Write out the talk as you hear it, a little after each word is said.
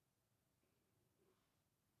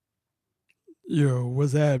Yo,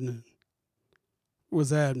 what's happening?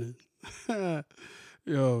 What's happening?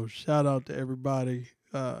 Yo, shout out to everybody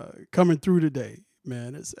coming through today,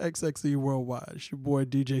 man. It's XXE Worldwide. It's your boy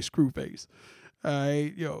DJ Screwface. All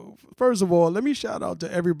right, yo. First of all, let me shout out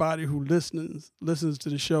to everybody who listens to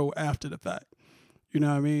the show after the fact. You know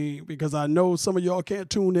what I mean? Because I know some of y'all can't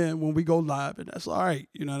tune in when we go live, and that's all right.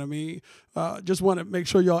 You know what I mean? Just want to make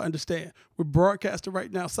sure y'all understand. We're broadcasting right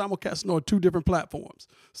now, simulcasting on two different platforms.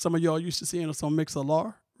 Some of y'all used to seeing us on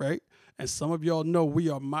Mixlr, right? And some of y'all know we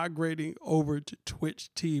are migrating over to Twitch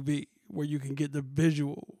TV, where you can get the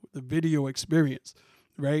video experience,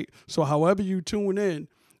 right? So however you tune in,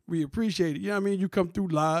 we appreciate it. You know what I mean? You come through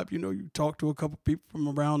live, you talk to a couple people from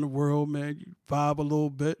around the world, man. You vibe a little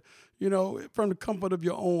bit, from the comfort of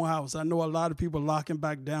your own house. I know a lot of people locking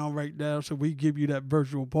back down right now, so we give you that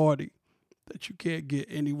virtual party that you can't get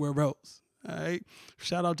anywhere else. All right.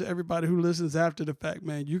 Shout out to everybody who listens after the fact,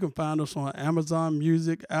 man. You can find us on Amazon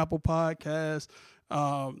Music, Apple Podcasts,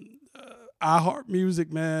 iHeart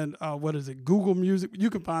Music, man. Google Music. You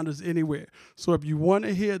can find us anywhere. So if you want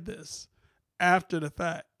to hear this after the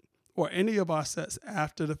fact, or any of our sets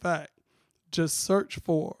after the fact, just search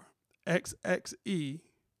for XXE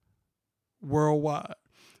Worldwide.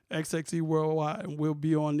 XXE Worldwide, and we'll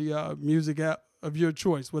be on the music app of your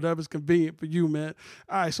choice, whatever's convenient for you, man.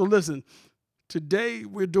 All right, so listen, today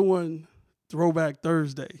we're doing Throwback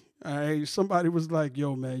Thursday. All right, somebody was like,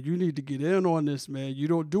 yo, man, you need to get in on this, man. You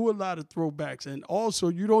don't do a lot of throwbacks, and also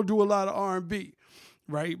you don't do a lot of R&B.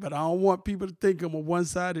 Right, but I don't want people to think I'm a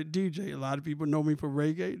one-sided DJ. A lot of people know me for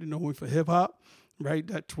reggae. They know me for hip-hop, right?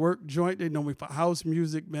 That twerk joint. They know me for house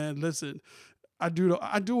music, man. Listen, I do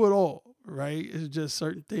it all, right? It's just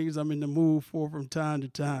certain things I'm in the mood for from time to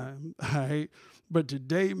time, all right? But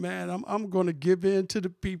today, man, I'm going to give in to the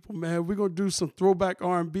people, man. We're going to do some throwback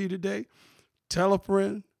R&B today. Tell a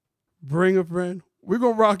friend, bring a friend. We're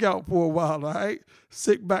going to rock out for a while, all right?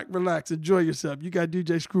 Sit back, relax, enjoy yourself. You got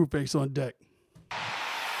DJ Screwface on deck.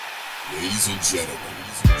 Ladies and gentlemen,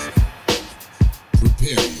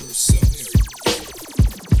 prepare yourself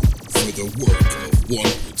for the work of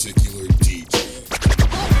one particular DJ.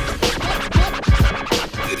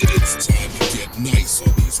 It's time to get nice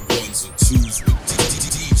on these ones and twos with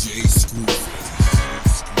DJ Screwface.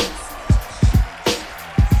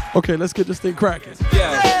 Okay, let's get this thing cracking.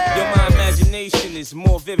 Yeah, my imagination is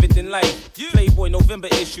more vivid than life. Playboy November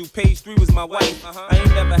issue, page 3 was my wife. I ain't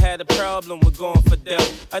never had a problem with going for Del.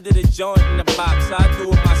 I did a joint in the box, I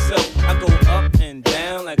do it myself. I go up and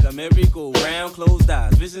down like a merry-go-round, closed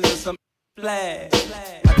eyes, visions of some flash.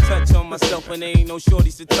 I touch on myself when there ain't no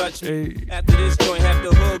shorties to touch me. After this joint, half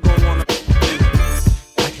the hood gon' wanna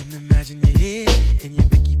I can imagine your head in your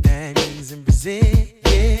Vicky panties in Brazil,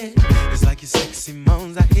 yeah. It's like your sexy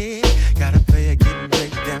moans I hear. Gotta play a getting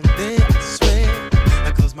break down there, I swear.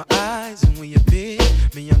 I close my eyes and we appear.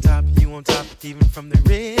 Me on top, you on top, even from the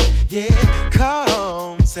rear, yeah. Caught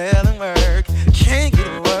home, selling work, can't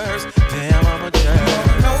get worse. Damn, I'm a jerk.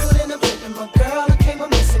 I'm rolling, I'm tripping, my girl, I came up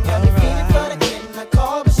missing. Got me feeling for the kitten, I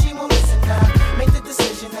call, but she won't listen. I make the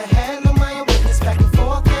decision, I handle my own business, back and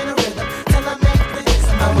forth in a rhythm, till I make the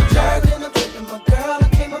decision. I'm a jerk, and I'm tripping, my girl, I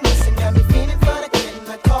came up missing. Got me feeling for the kitten,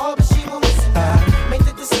 I call, but she won't listen. I make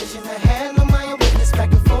the decision, I handle my own business,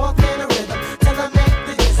 back and forth in a rhythm, till I make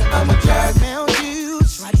the decision. I'm a jerk. Found you,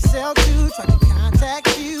 tried to sell to, tried to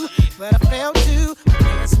contact you, but I failed to. My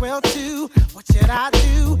pants well too. What should I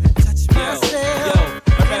do? Touch myself.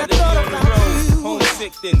 I'd rather be on the road,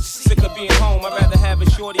 homesick than sick of being home. I'd rather have a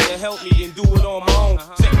shorty to help me than do it on my own.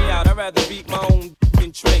 Check me out, I'd rather beat my own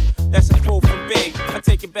trick. That's a quote from Big. I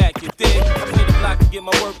take it back, you dig? I play the block to get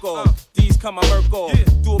my work off. These come my work off.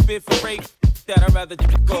 Do a bit for break. That I'd rather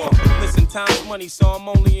go. Listen, time's money, so I'm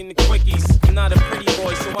only in the quickies. I'm not a pretty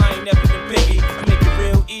boy, so I ain't never been picky. I make it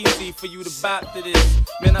real easy for you to bop to this.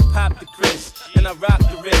 Man, I pop the Chris, and I rock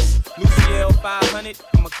the wrist. Luciel 500,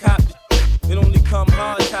 I'm a cop the it only come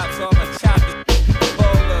hard top, so I'ma chop it.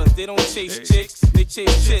 Ballers, they don't chase chicks, they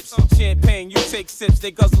chase chips. Champagne, you take sips,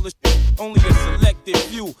 they guzzle the shit. Only a selected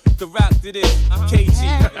few to rock to this. KG,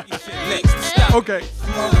 next, stop. Okay.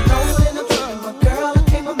 I'm rolling, I'm tripping, my girl, I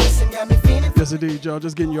came up missing. Got me feeling Yes, indeed, y'all.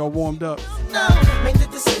 Just getting y'all warmed up. make the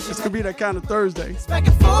decision. This could be that kind of Thursday. Back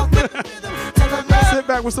and forth with the rhythm, till I make Sit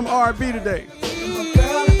back with some R&B today. my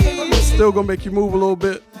girl, I came up missing. Still gonna make you move a little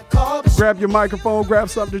bit. Call, but Grab your microphone, grab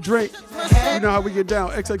something to drink. You know how we get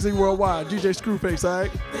down. XXE Worldwide, DJ Screwface, all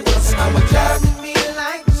right? I'm a jerk. Me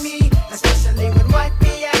like me, especially when white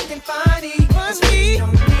be acting funny. Cause we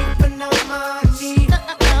don't need for no money.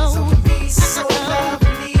 So be so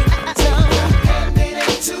lovely. And it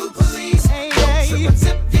ain't to police. Don't trip and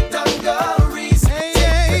tip your dungarees.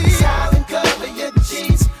 Take the silent cover.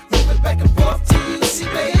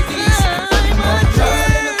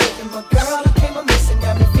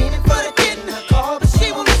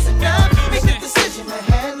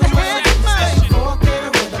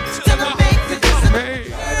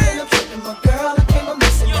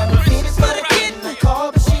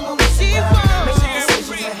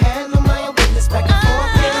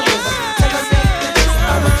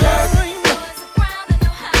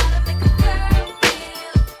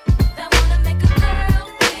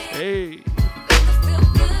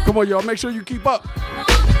 Come on, y'all. Make sure you keep up.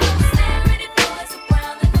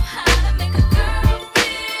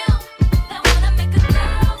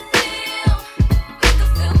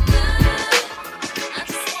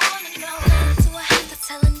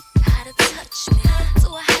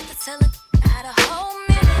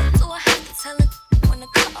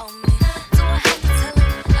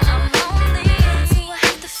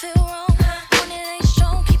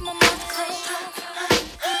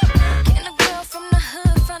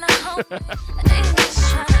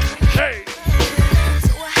 Hey. Do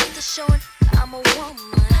I have to show it I'm a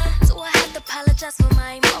woman? Do I have to apologize for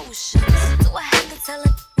my emotions? Do I have to tell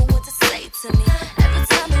it what to say to me? Every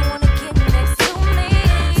time you wanna get next to me.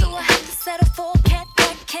 Do I have to settle for a cat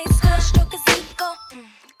that can't score a stroke his ego?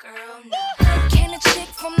 Girl, no. Can a chick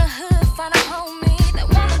from the hood find a homie that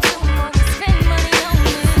wanna do more than spend money on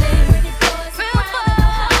me? Real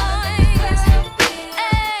boys,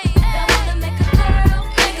 hey, that wanna make a girl,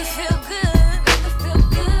 make her feel good, make her feel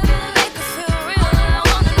good, make her feel real. I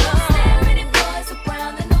wanna know. Pretty boys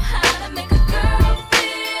around that know how to make a girl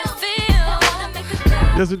feel, that wanna make a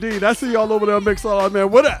girl. Yes, indeed. I see y'all over there, Mix All, man.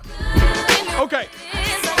 What up? Okay.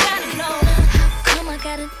 Come, I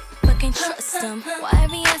got it, but can't trust them. Why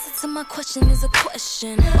every answer to my question is a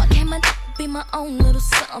question? Why can't my be my own little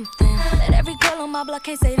something that every girl on my block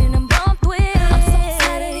can't say they done bumped with? I'm so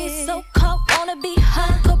tired of these so-called wanna be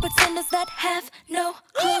hardcore pretenders that have no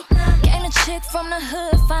clue. Gain a chick from the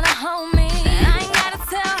hood, find a homie. I ain't gotta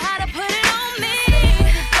tell how to put it on me.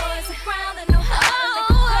 Boys around that know how to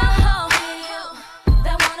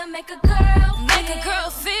that wanna make a girl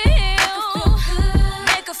feel,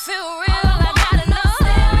 make her feel real. I gotta know.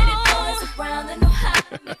 Boys around that know how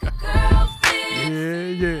to make a girl feel.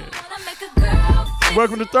 Yeah. Wanna make a girl feel.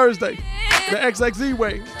 Welcome to Thursday, the XXZ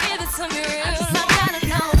way. Give it to me real. I gotta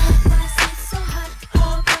know. Why is it so hard? Oh,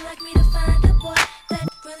 girl like me to find a boy that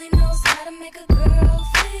really knows how to make a girl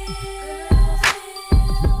feel.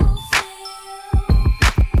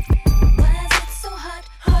 Why is it so hard?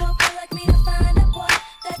 Oh, girl like me to find a boy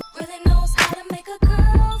that really knows how to make a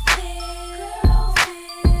girl feel.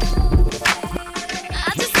 I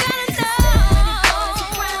just gotta know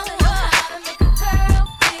how to make a girl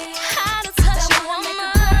feel. How to touch a woman,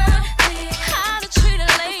 how to treat a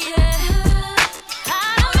lady,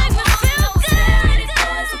 how to make me feel good.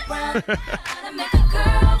 How to make a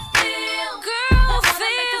girl feel,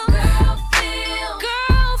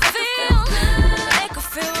 make her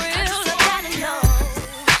feel real. I gotta know.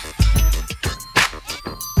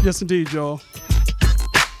 Yes, indeed, y'all.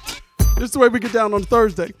 This is the way we get down on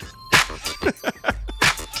Thursday.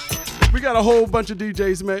 We got a whole bunch of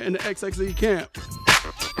DJs, man, in the XXE camp.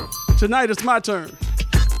 Tonight it's my turn.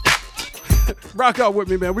 Rock out with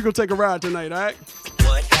me, man. We're going to take a ride tonight, all right?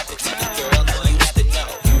 What happened to the girl? All you have to know.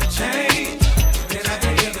 Change, and I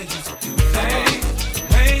can hear that you do things.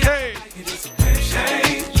 Way Hey.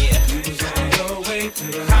 change. Yeah. You was on your way to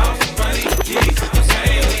the house, buddy.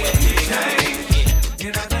 Change,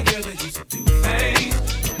 and I can hear that you do things.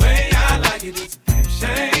 Way I like it, it's a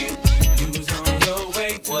shame. You was on your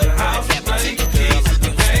way to What the house, happened to buddy. the girl? All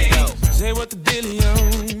you have to know. Say what the dealio.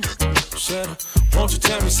 Shut up. Won't you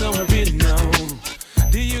tell me something I really know?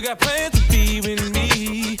 Do you got plans to be with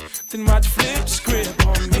me? Then why'd you flip the script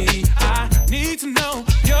on me? I need to know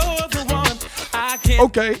you're the one. I can't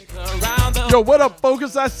Okay. around the Yo, what up,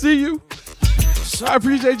 Focus? I see you. I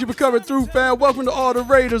appreciate you for coming through, fam. Welcome to all the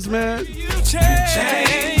Raiders, man. you change.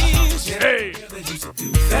 Hey.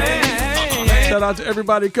 Shout out to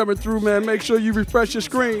everybody coming through, man. Make sure you refresh your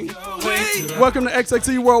screen. Welcome to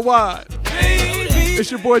XXE Worldwide.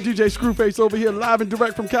 It's your boy DJ Screwface over here, live and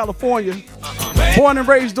direct from California. Born and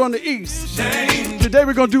raised on the East. Today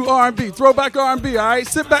we're gonna do R&B, throwback R&B. All right,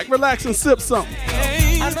 sit back, relax, and sip something.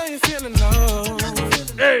 I know you're feeling low.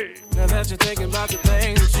 Hey. Now that you're thinking about the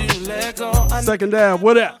things that you let go. I know Second down,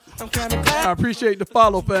 what up? I'm kind of glad I appreciate the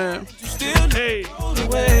follow, fam. you still Hey. know the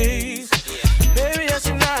ways. Baby, I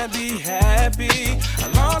should not be happy. I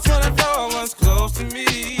lost what I thought was close to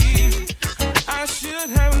me. I should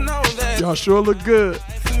have known that Y'all sure look good.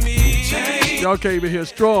 for me. Change. Y'all came in here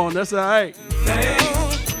strong. That's all right.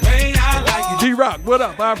 Way I like it. D-Rock, what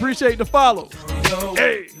up? I appreciate the follow. Yo,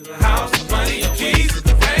 Hey. to the house, money, keys,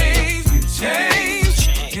 the things you change.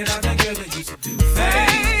 And I think girl that used to do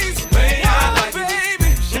things. Way I like it,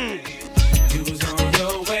 baby. You was on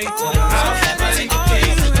your way to the house, money,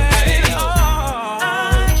 keys, the things.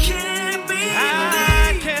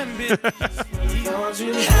 I can't be.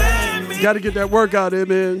 Got to get that workout in,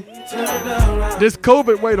 man. This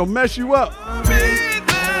COVID weight will mess you up.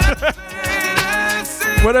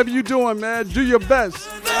 Whatever you doing, man, do your best.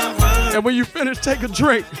 And when you finish, take a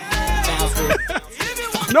drink.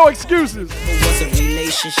 No excuses. It was a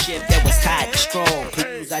relationship that was tight and strong.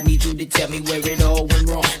 Please, I need you to tell me where it all went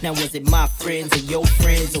wrong. Now, was it my friends or your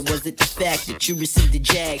friends, or was it the fact that you received the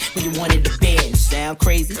jag when you wanted the band? Sound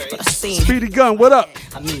crazy, but I seen Speedy Gun, what up?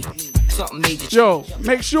 I mean, something major. Yo,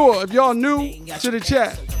 make sure if y'all new to the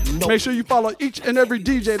chat, make sure you follow each and every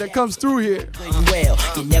DJ that comes through here. Well,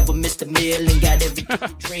 you never missed a meal and got every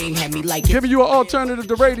dream. Had me like Giving you an alternative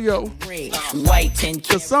to radio. white 10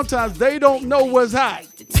 Because sometimes they don't know what's hot.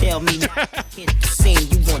 to tell me hit the scene.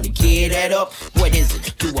 You wanna get that up? What is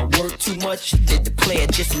it? Do I work too much? Did the player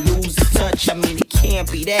just lose the touch? I mean, it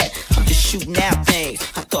can't be that. I'm just shooting out things.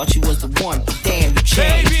 I thought you was the one, but damn, you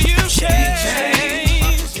changed. Baby, you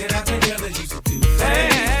changed. Get out together, used to do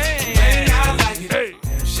things. And I like it. Hey.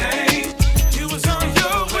 Shame. You was on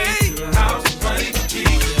your way. I was running to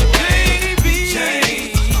keep. Baby,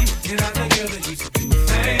 change. Get out together, used to do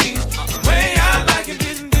things. The way I like it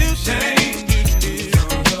didn't do change.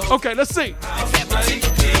 Okay, let's see.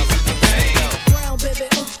 Brown baby,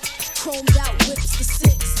 chromed out whips for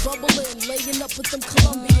six, bubbling, laying up with them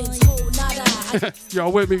Colombians. Whole nada,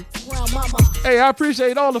 Y'all with me? brown mama. Hey, I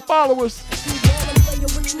appreciate all the followers. You ballin', playin'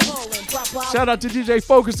 what you rollin', bop, bop, Shout out to DJ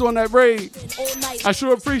Focus on that raid. all night. I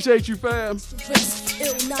sure appreciate you, fam. Wrist,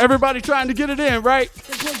 ill night. Everybody trying to get it in, right?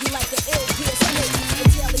 The boogie like an ill pierce snake.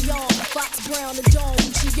 Italian, Fox Brown, and Dawn,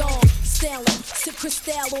 Gucci on. Stalin, sip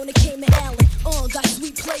Cristal on the Cayman Island. Got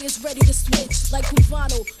sweet players ready to switch. Like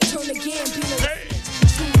Cubano, turn the Gambino.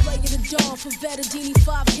 True player to Dawn, for Vettadini,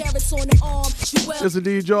 5 carats on the arm. Jewel, Yes,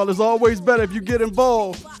 indeed, y'all. It's always better if you get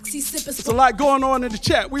involved. Foxy, sippin' It's a lot going on in the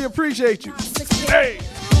chat. We appreciate you. Hey,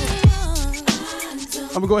 I'm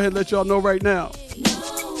going to go ahead and let y'all know right now.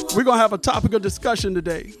 We're going to have a topic of discussion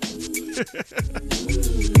today.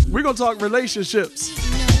 We're going to talk relationships.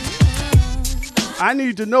 I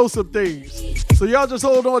need to know some things. So y'all just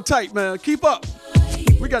hold on tight, man. Keep up.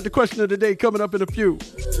 We got the question of the day coming up in a few.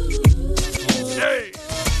 Hey.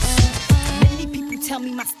 Many people tell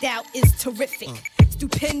me my style is terrific.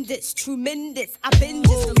 Stupendous, tremendous. I've been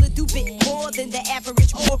just a little bit more than the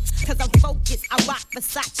average whore. Cause I'm focused. I rock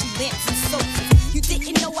Versace lamps and sofas. You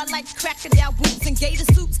didn't know I like crocodile boots and gator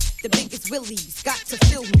suits? The biggest willies got to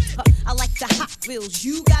fill me. I like the Hot Wheels.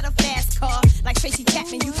 You got a fast car. Like Tracy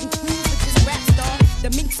Chapman, you can cruise with this rap star. The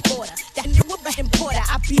mink sporter, that new importer.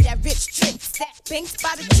 I be that rich trick. Stack banks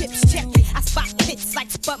by the chips. Check it. I spot pits like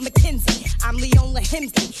Spud McKenzie. I'm Leona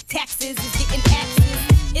Hemsley. Taxes is getting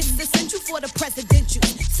axes. It's essential for the presidential.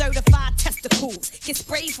 Certified testicles. Get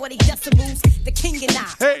sprayed for they decimals. The king and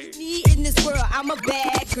I. Hey. Me in this world, I'm a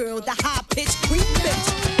bad girl. The high pitched queen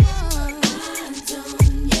bitch.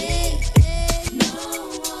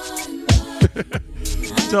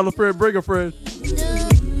 Tell a friend, bring a friend.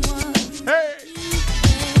 Hey.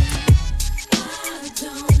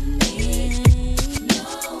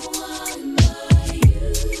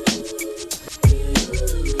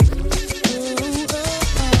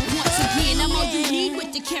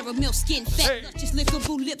 Caramel skin, fat, just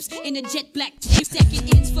lickable lips, and a jet black tape.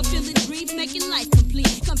 Second ends, fulfilling dreams, making life complete.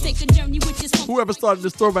 Come take a journey with this. Whoever started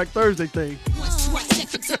this Throwback Thursday thing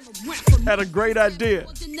had a great idea.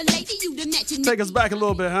 Take us back a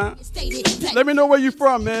little bit, huh? Let me know where you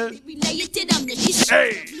from, man.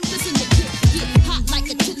 Hey. Like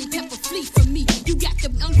a chili pepper flea from me. You got to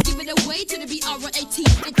give it away to the BRAT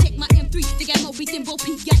and take my M3. They got more beat than Bo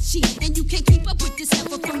P got cheap. And you can't keep up with this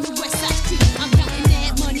heifer from the West Side Street. I'm counting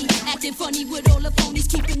that money, acting funny with all the phonies,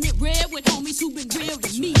 keeping it real with homies who been real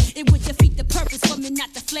to me. It would defeat the purpose for me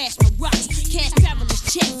not to flash my rocks. Cash travelers,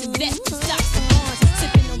 checks, investment stocks and bonds,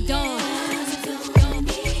 sipping on Dawn.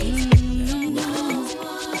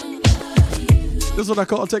 This is what I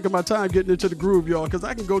call taking my time getting into the groove, y'all, because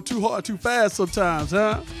I can go too hard, too fast sometimes,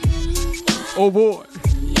 huh? Oh, boy.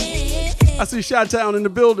 I see Chi-Town in the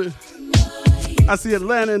building. I see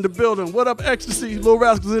Atlanta in the building. What up, Ecstasy? Lil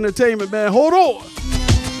Rascals Entertainment, man. Hold on.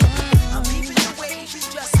 I'm keeping the waves, you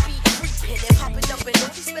just be creeping and popping up in all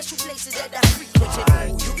these special places that I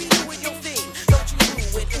frequent. You be doing your thing, don't you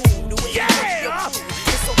do it? Ooh, the way you do your crew,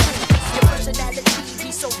 it's so cool. Your personality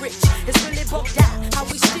be so rich, it's really bumped out. How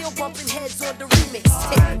we still bumping heads on the remix.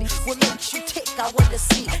 Take me, what makes you tick? I wanna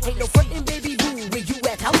see. Ain't no frontin', baby boo, where you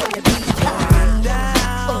at? I wanna be.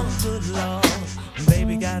 Down, good Lord,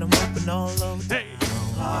 baby got 'em open all over. Hey.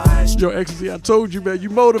 Yo, Ecstasy, I told you, man, you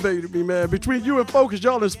motivated me, man. Between you and Focus,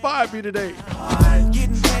 y'all inspired me today.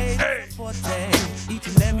 Getting paid for day, each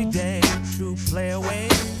and every day. True play away.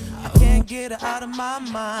 I can't get her out of my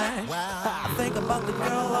mind. I think about the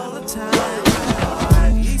girl all the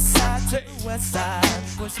time. East side to the west side,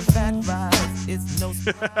 pushing fat rides. It's no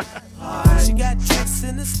surprise. She got tricks racks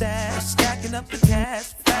in the stash, stacking up the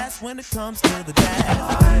cash fast when it comes to the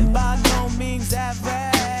dash. By no means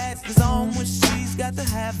average, cause on when she's got to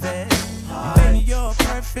have it. Baby, you're a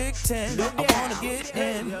perfect 10. I wanna get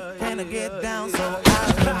in, can I get down so I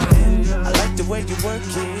can in? I like the way you work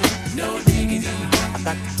it, no diggity. I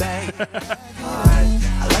got the bag.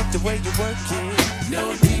 I like the way you work it,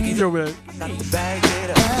 no diggity. Yo, man. I got the bag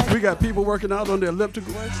it up. We got people working out on the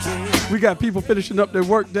elliptical. We got people finishing up their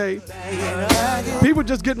work day. People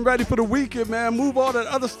just getting ready for the weekend, man. Move all that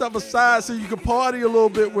other stuff aside so you can party a little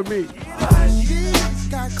bit with me. She's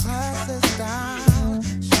got class and style.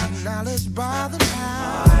 She knowledge by the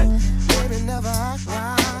pound. Baby never act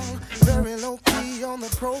wild. Very low key on the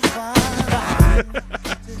profile.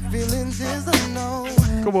 Feelings is a no.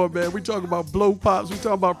 Come on, man. We talking about blow pops. We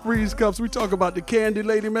talking about freeze cups. We talking about the candy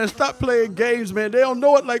lady, man. Stop playing games, man. They don't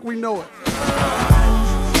know it like we know it.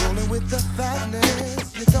 Rolling with the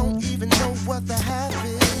fatness. You don't even know what the half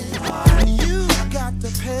is. You got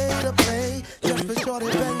to pay to play. Just for shorty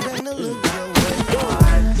bang bang to look your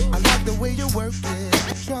way. I like the way you work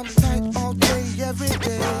it. Trump tight all day, every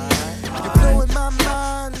day. You're blowing my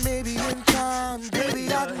mind, maybe in time.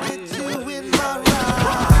 Baby, I can get you in my ride.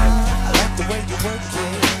 I like the way you work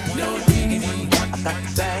it, no diggity. I got to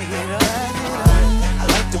bag it up. I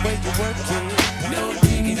like the way you work it, no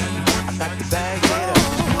diggity. I got to bag it up.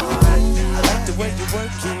 I like the way you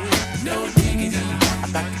work it, no diggity. I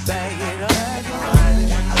got to bag it up.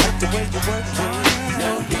 I like the way you work it, no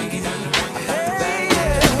diggity. I got to bag it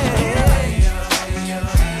up.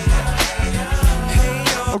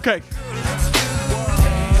 Okay.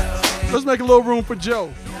 Let's make a little room for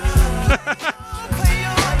Joe.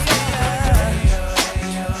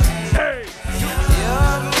 Hey.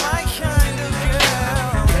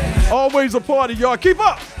 Always a party, y'all. Keep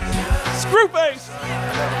up. Screwface.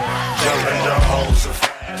 Jumping the holes of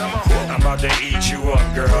fat. I'm about to eat you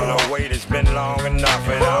up, girl. The wait has been long enough,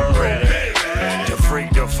 and I'm ready to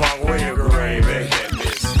freak the funk with the gravy.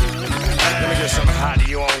 Let me get some hot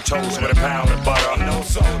you on toast with a pound of butter. No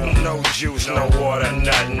soda, no juice, no water,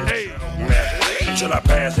 nothing. Hey, till I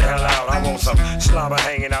pass the hell out. I want some slobber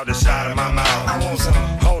hanging out the side of my mouth. I want some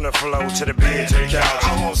on the floor to the bed, to the couch.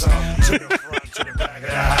 I want some to the front, to the back of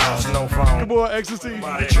the house. No phone. Come on, Ecstasy.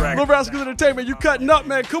 Little Rascals Entertainment, you cutting up,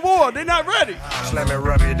 man. Come on, they not ready. Just let me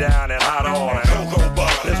rub you down in hot oil and cocoa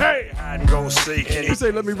butter. Hey, hide and go seek. You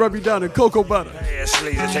say let me rub you down in cocoa butter. Yeah,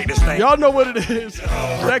 sleazy, take this thing. Y'all know what it is.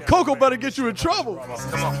 That cocoa butter gets you in trouble.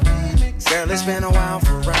 Come on. Girl, it's been a while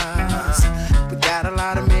for us. We got a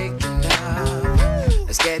lot of making up.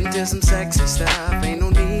 Let's get into some sexy stuff. Ain't no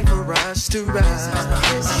need for us to rush.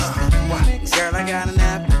 Girl, I got an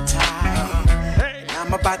appetite. And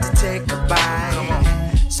I'm about to take a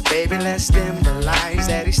bite. So baby, let's symbolize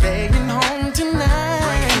that he's staying home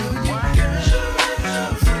tonight.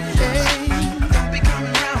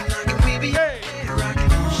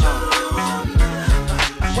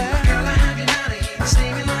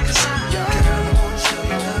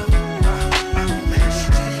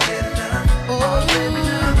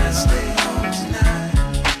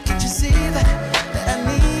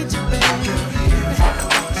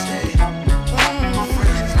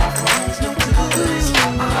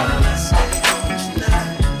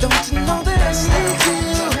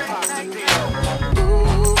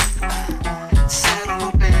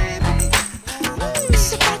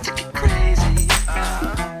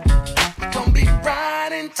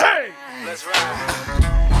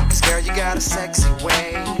 Sexy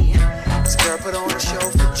way. This girl put on a show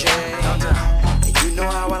for Jay. And you know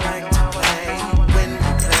how I like to play when we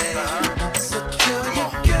play. So tell your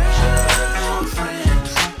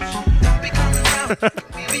girlfriends don't be coming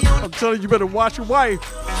around. I'm telling you, you better watch your wife.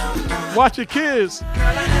 Watch your kids.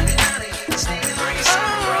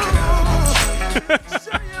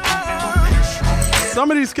 Some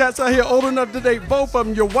of these cats out here old enough to date both of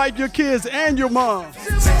them, your wife, your kids, and your mom.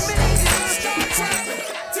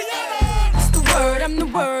 I'm the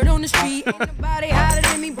word on the street. Nobody hotter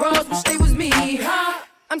than me, bros. Wish they was me, huh?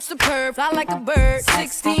 I'm superb, fly like a bird.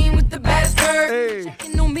 16 with the baddest bird. Hey.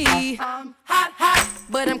 Checking on me. I'm hot,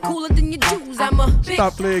 but I'm cooler than your Jews. I'm a big.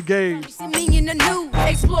 Stop playing games. See me in the new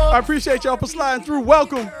Explore. I appreciate y'all for sliding through.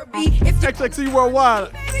 Welcome. XXE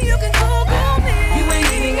Worldwide. Baby, you can Google me. You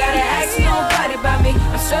ain't even gotta ask nobody about me.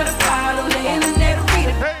 I'm certified on the internet to read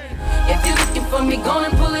it. Hey. If you're looking for me, go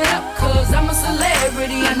and pull it up, cause I'm a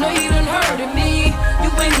celebrity. I know you done heard of me. You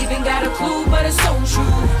ain't even got a clue, but it's so true.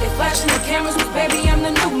 They flashing the cameras, but baby, I'm the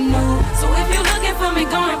new. So if you're looking for me,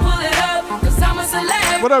 go and pull it up, cause I'm a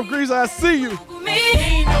celebrity. What up, Grease? I see you.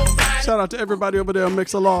 Shout out to everybody over there on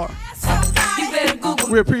Mixlr.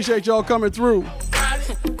 We appreciate y'all coming through.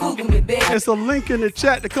 Google me, baby. It's a link in the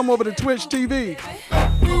chat to come over to Twitch TV.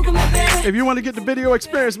 Google me, baby. If you want to get the video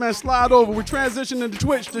experience, man, slide over. We're transitioning to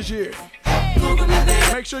Twitch this year. Google me,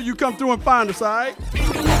 baby. Make sure you come through and find us, all right?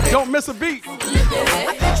 Don't miss a beat.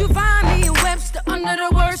 I bet you find me in Webster under the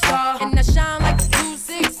word star. And I shine like the 2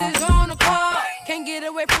 6s on a car. Can't get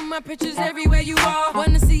away from my pictures everywhere you are.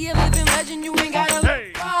 Wanna see a living legend, you ain't gotta look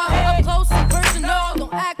far. Up close and personal,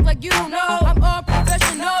 don't act like you don't know. I'm a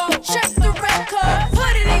professional. Check the record,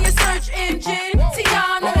 put it in your search engine.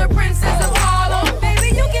 Tiana, the princess of Harlem. Baby,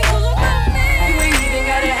 you can Google my name. You ain't even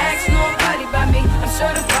gotta ask nobody about me. I'm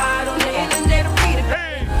certified on the internet to read it.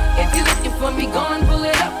 If you're looking for me, go and pull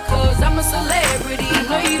it up, cause I'm a celebrity.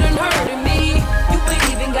 Know you done heard of me. You ain't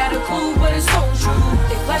even got a clue, but it's so true.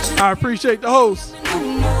 They flashing. I appreciate the host. So if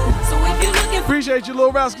you're looking for Appreciate you,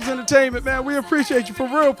 Little Rascals Entertainment, man. We appreciate you for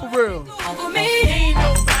real, for real. Google me, ain't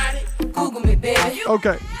nobody. Google me, baby.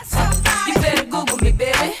 Okay. You better Google me,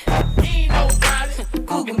 baby. Ain't nobody.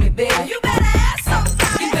 Google me, baby. You better ask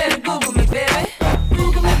somebody. You better Google me, baby.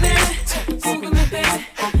 Google me, baby. Google me, baby.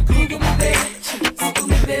 Google me, baby. Google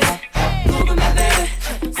me, baby. Google me, baby.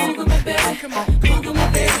 Google me, baby. Google me,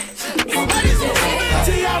 baby.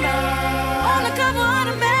 Tiana. On the cover of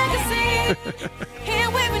the magazine.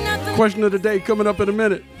 Can't wait for nothing. Question of the day coming up in a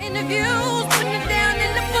minute. Interviews, putting it down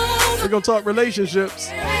in the booth. We're going to talk relationships.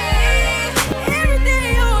 Every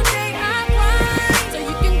day, all day, I grind. So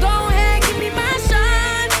you can go ahead, give me my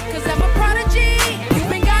shine. Cause I'm a prodigy. You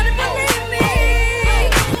ain't gotta believe me.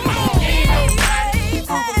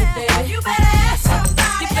 Google me, baby. You better ask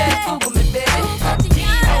somebody. You better Google me, baby.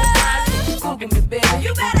 Google me, baby.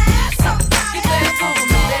 You better ask somebody. You better Google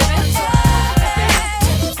me, baby.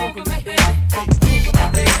 Google me, baby.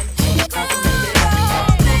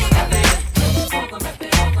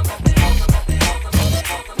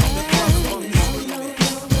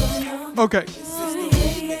 Okay.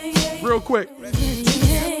 Real quick.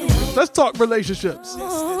 Let's talk relationships.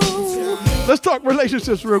 Let's talk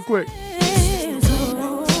relationships real quick.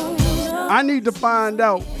 I need to find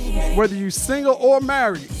out whether you're single or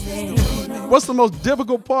married. What's the most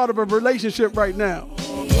difficult part of a relationship right now?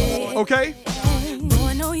 Okay? Boy,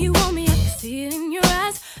 I know you want me, I can see it in your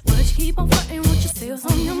eyes. But you keep on flirting with yourself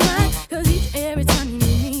on your mind. Cause each and every time you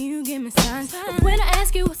need me, you give me signs. But when I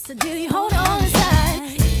ask you what's the deal, you hold on inside.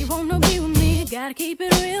 If you wanna be with me, you gotta keep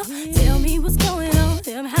it real. Tell me what's going on,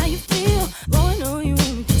 tell me how you feel. Boy, I know you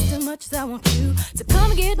want me just as much as I want you. So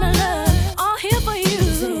come and get my love, all here for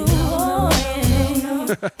you. Oh,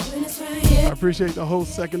 yeah. I appreciate the whole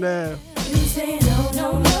second half. You say no,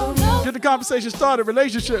 no, no, no. Get the conversation started.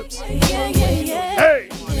 Relationships. Yeah, yeah, yeah. Hey!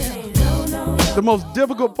 No, no, no. The most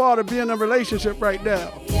difficult part of being in a relationship right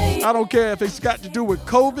now. I don't care if it's got to do with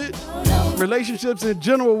COVID, relationships in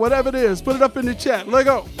general, whatever it is. Put it up in the chat. Let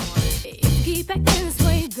go. If you keep acting this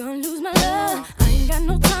way, you're gonna lose my love. I ain't got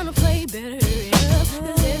no time to play, better hurry up. Cause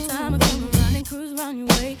every time I come around and cruise around your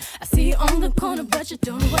way, I see you on the corner, but you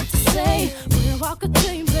don't know what to say. When I walk up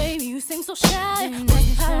to you, baby, you seem so shy. I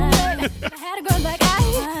had a girl like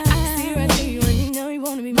I can see right through you and you know you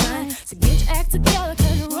wanna be mine. So get your act together,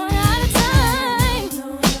 cause you're running out of time.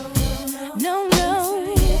 No,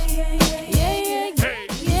 no. Yeah, yeah,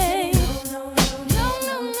 yeah.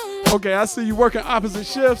 No. Okay, I see you working opposite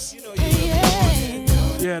shifts.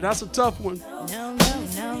 Yeah, that's a tough one.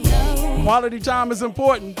 Quality time is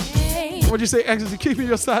important. What'd you say, Exes? Keeping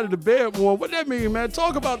your side of the bed warm. What that mean, man?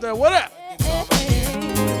 Talk about that. What up?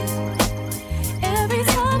 Every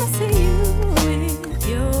time I see you with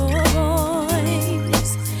your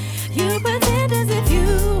voice, you pretend as if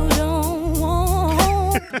you don't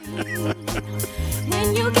want.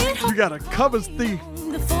 When you get home, You got a covers thief.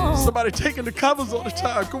 Somebody taking the covers all the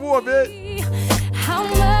time. Come on, man. how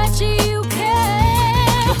much you care.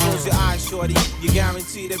 Close your eyes, shorty. You're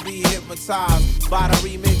guaranteed to be hypnotized by the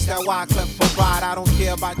remix that Wyclef provide. I don't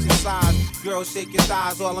care about your size. Girl, shake your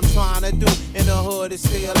thighs. All I'm trying to do in the hood is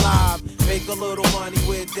stay alive. Make a little money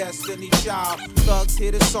with Destiny Child. Thugs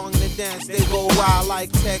hear the song to dance. They go wild like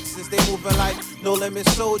Texas. They moving like No Limit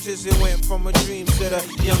Soldiers. It went from a dream to the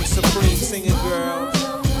young supreme singer girl.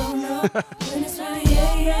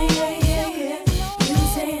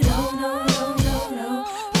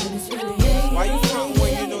 Why you front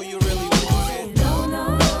when you know you really want it? Why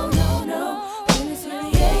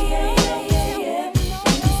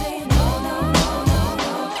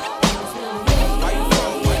you front when you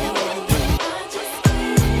know you really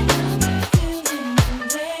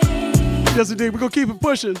Yes, indeed. We're going to keep it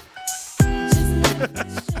pushing.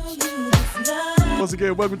 Once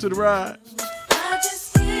again, welcome to the ride.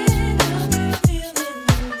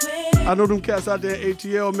 I I know them cats out there in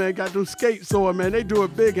ATL, man, got them skates on, man. They do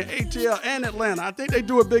it big in ATL and Atlanta. I think they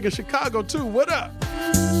do it big in Chicago, too. What up?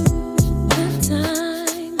 The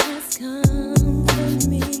time has come for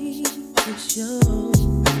me to show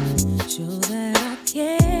that I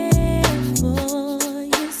care for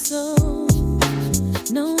you so.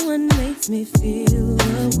 No one makes me feel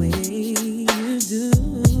the way you do,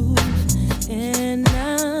 and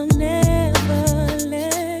I'll never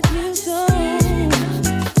let you go.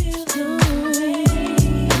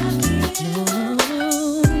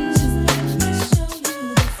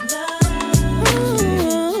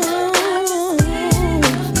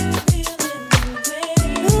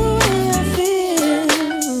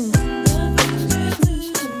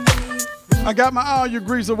 I got my eye on you,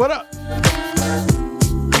 Greaser. What up?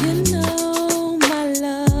 You know my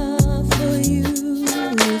love for you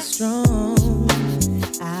is strong.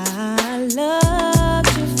 I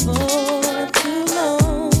loved you for too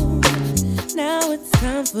long. Now it's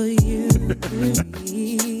time for you to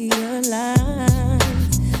realize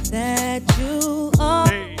that you'll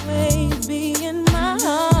always be in my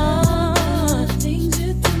heart. The things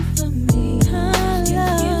you do for me, I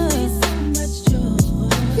love. Give me so much joy.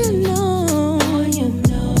 You know.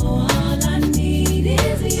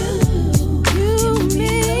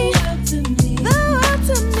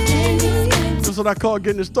 That's what I call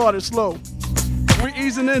getting it started slow. We're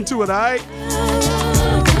easing into it, all right?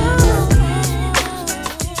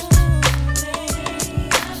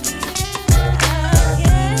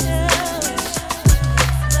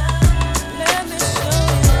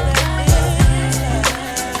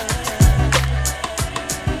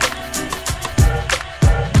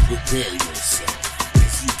 Prepare yourself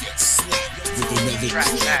if you get slapped with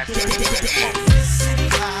another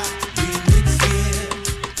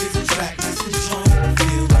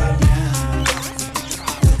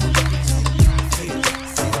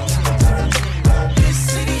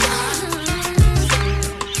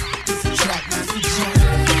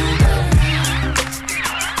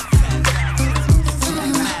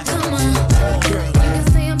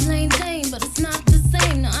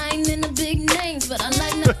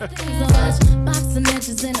boxing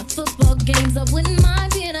matches and football games. I wouldn't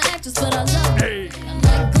mind being an actress, but I love it. I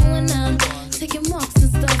like going out, taking walks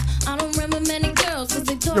and stuff. I don't remember many girls because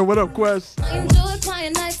they talk. Yo, what up, Quest? I enjoy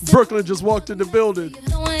playing nice. Brooklyn just walked in the building.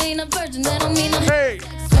 No, I ain't a virgin, that don't mean I'm hey.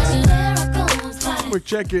 Quick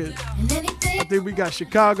check in. I think we got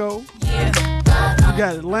Chicago. We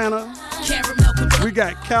got Atlanta. We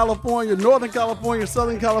got California, Northern California,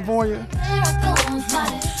 Southern California.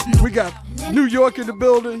 We got New York in the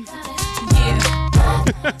building.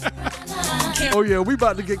 Oh yeah, we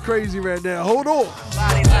about to get crazy right now. Hold on.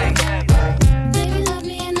 Baby, look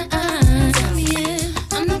me in the eyes. Tell me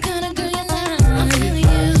if I'm the kind of girl you like. I'm feeling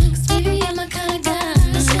you. 'Cause baby, you're my kind of guy.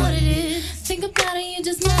 That's what it is. Think about it, you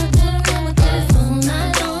just might wanna run with this all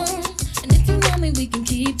night long. And if you want me, we can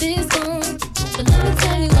keep this going. But let me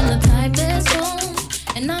tell you, I'm the type that's strong.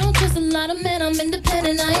 And I don't trust a lot of men. I'm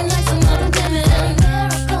independent. I ain't like some other women.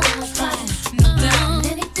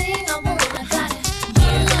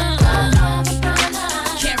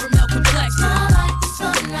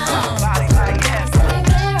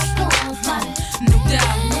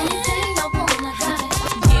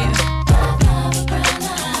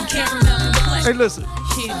 Hey, listen. I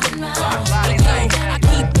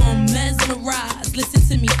keep on mesmerized. Listen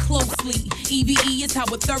to me closely. EVE is how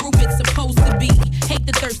a thorough it's supposed to be. Hate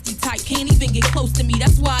the thirsty type, can't even get close to me.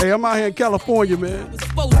 That's why. Hey, I'm out here in California, man.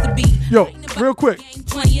 Supposed to be. Yo, real quick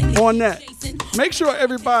on that. Make sure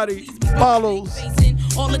everybody follows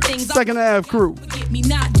Second Ave Crew.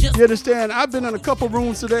 You understand? I've been in a couple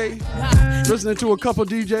rooms today, listening to a couple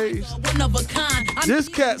DJs. This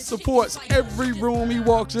cat supports every room he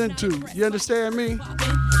walks into. You understand me?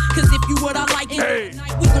 Cause if you what I like, hey.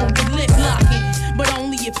 We gon' be lip locking, but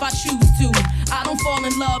only if I choose to. I don't fall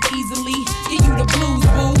in love easily. Give you the blues,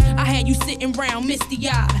 boo. I had you sitting round misty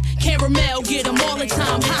eye. Caramel, get them all the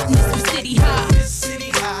time. Hotness from City High.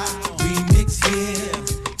 City High, remix here.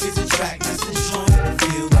 It's a track that's enjoying.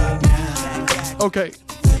 Feel me now. Okay.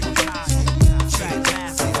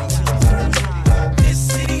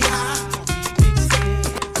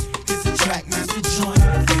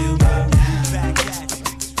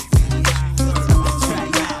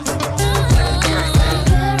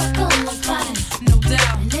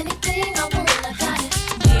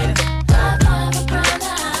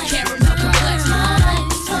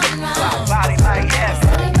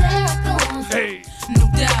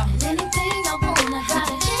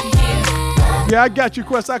 Yeah, I got you,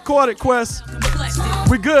 Quest. I caught it, Quest.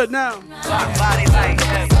 We good now.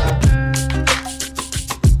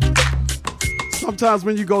 Sometimes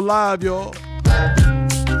when you go live, y'all.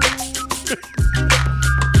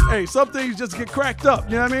 Hey, some things just get cracked up,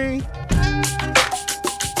 you know what I mean?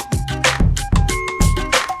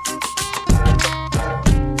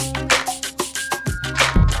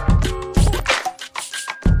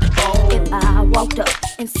 If I walked up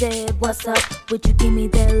and said, "What's up?" Would you give me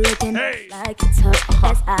that looking like it's tough?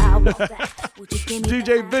 As I walk back, would you give me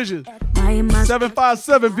DJ Vision, that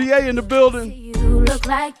 757 VA in the building. You look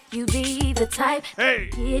like you be the type. Hey,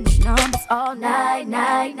 getting numbers all night.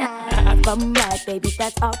 If I'm right, baby,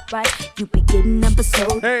 that's alright. You be getting numbers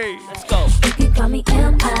so. Hey, let's go. You can call me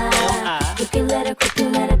M.I. You can let it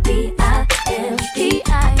be I.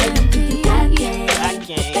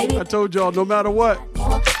 I told y'all, no matter what,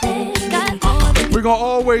 we're gonna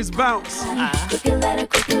always bounce.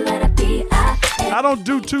 I don't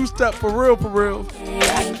do two-step for real.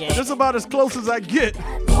 Just about as close as I get.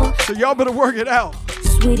 So y'all better work it out.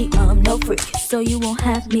 Sweetie, I'm no freak, so you won't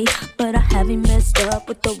have me. But I haven't messed up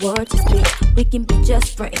with the words to speak. We can be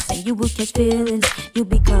just friends, and you will catch feelings. You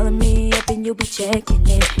be calling me up, and you'll be checking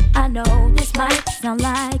in. I know this might sound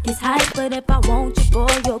like it's hype, but if I want you,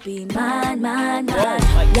 boy, you'll be mine.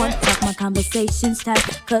 One talk, my conversation's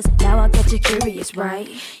tight, cause now I got you curious, right?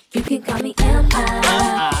 You can call me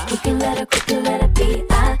M.I. You can let it be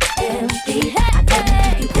I.M.P. I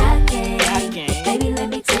know you got game. Baby, let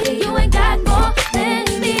me tell you, you ain't got more than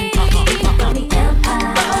me. Call me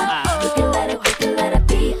M.I. You can let it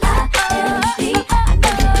be I.M.P. I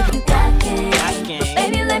know you got game.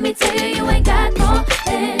 Baby, let me tell you, you ain't got more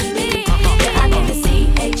than me. I know the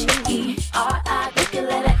C-H-E-R-I. You can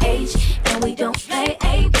let it H, and we don't play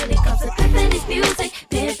A when it comes to pimping this music,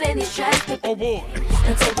 pimping these tracks. Oh boy.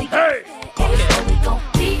 Until we get A, we gon'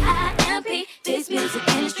 B-I-M-P. This music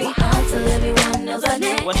industry until everyone knows our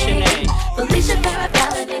name. What's your name? Felicia Farrah,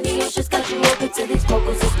 ballad in the oceans, got you open to these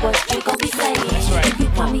vocals. Is what you gon' be saying. That's right. You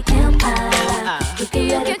call me M.I. You can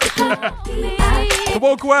get it. Come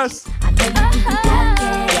on, Quest. I know you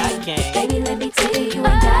got game. Baby, let me tell you, you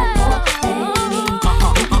ain't got more than me. You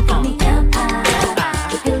call me M.I.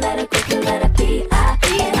 You can let it be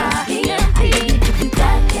I.M.P. You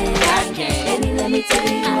got game. Baby, let me tell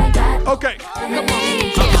you, you ain't got more. Okay. I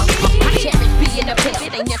cherish being a pimp,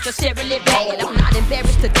 it ain't necessarily bad. I'm not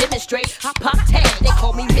embarrassed to demonstrate. I pop tag, they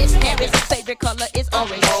call me Miss Harris. Favorite color is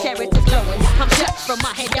orange, carrot is glowing. I'm shut from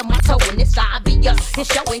my head down my toe, and it's obvious. It's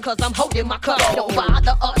showing cause I'm holding my cup. Don't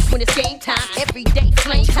bother us when it's game time. Every day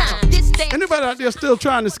flame time. This thing. Anybody out there still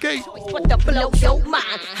trying to skate? What the blow your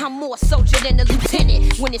mind? I'm more soldier than a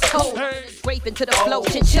lieutenant. When it's cold, scraping to the flow,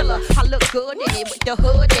 chinchilla. I look good in it with the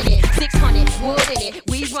hood in it. 600 wood in it.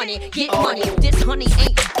 We run it, get money. This honey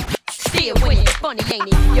ain't still winning. Funny, ain't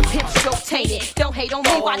it? Your pimp stroke tainted. Don't hate on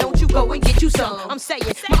me. Why don't you go and get you some? I'm saying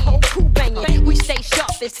my whole crew banging. We stay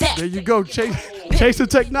sharp as tack. There you go, chasing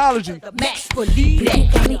technology. The max believe that.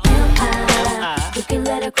 You can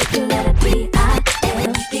let it be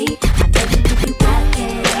I.M.P. I know you got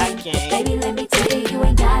game. Baby, let me tell you, you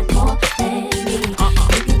ain't got more than me. You can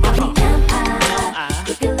call me M.I.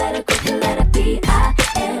 You can let it be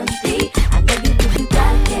I.M.P. I know you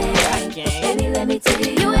got game. Baby, let me tell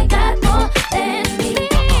you, you ain't got more than me.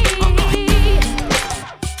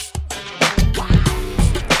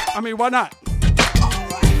 I mean, why not?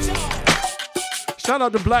 Shout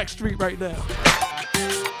out to Blackstreet right now.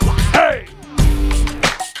 Hey!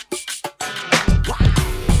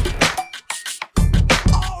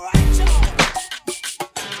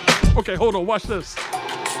 Okay, hold on, watch this.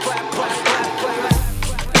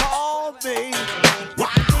 Call me.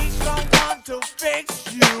 Need someone to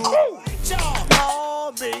fix you.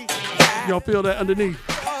 Call me. Y'all feel that underneath?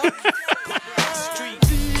 Call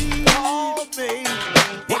me.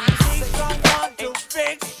 Need someone to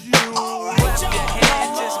fix you. Clap your hand,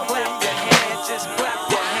 just clap your hand, just clap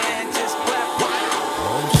your hand, just clap your hand.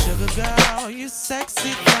 Oh, sugar girl, you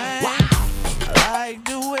sexy thing. I like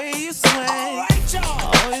the way you swing.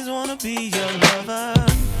 Always wanna be your lover.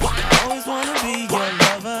 Always wanna be your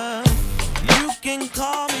lover. You can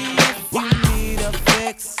call me if you need a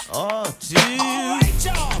fix or two.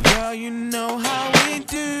 Girl, you know how we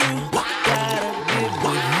do. Gotta get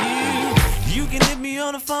with you. You can hit me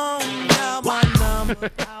on the phone, now my number.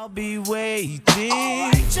 I'll be waiting.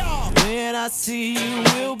 When I see you,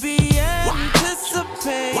 we'll be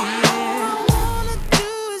anticipating. All I wanna do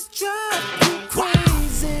is drive you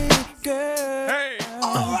crazy, girl. Hey.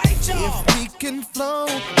 If we can flow,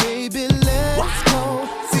 baby, let's go.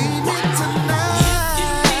 See me tonight.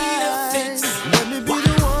 Let me be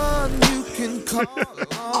the one you can call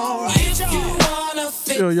on.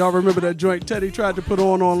 Yo, y'all remember that joint Teddy tried to put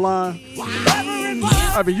online?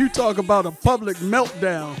 I mean, you talk about a public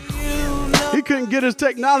meltdown. He couldn't get his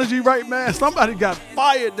technology right, man. Somebody got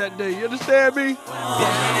fired that day. You understand me? You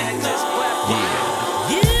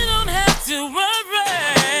don't have to worry.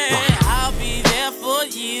 I'll be there for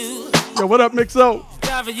you. Yo, what up, Mixo?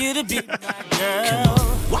 Time for you to be my girl.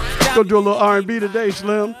 Gonna do a little R&B today,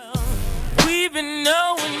 Slim. We've been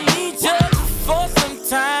knowing each other for some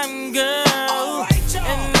time, girl.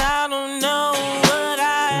 And I don't know what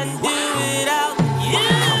I'd do without you.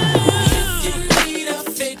 If you need a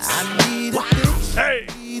fix, I need a fix. Hey.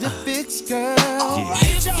 Need a fix, girl.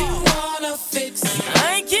 If you wanna fix,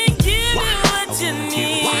 I can give you what you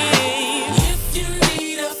need. If you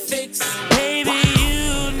need a fix, baby,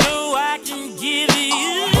 you know I can give you.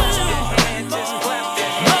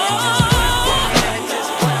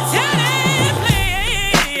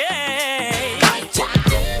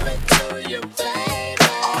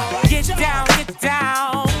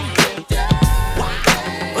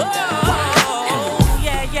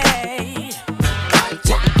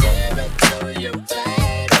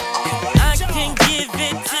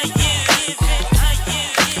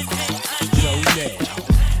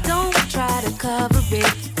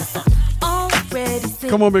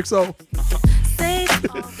 Come on, Mixo.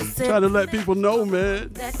 Trying to let people know,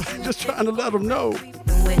 man. Just trying to let them know.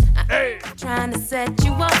 Hey. Trying to set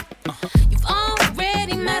you up. You've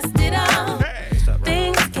already messed it up. Hey.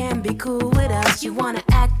 Things can be cool with us. You wanna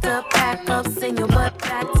act up, send your butt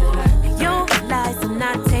back to her. Your lies are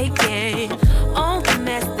not taken. All the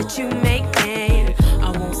mess that you making.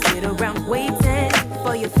 I won't sit around waiting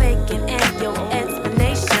for your faking and your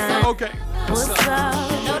explanation. Okay. What's up?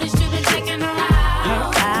 Notice you've been taking her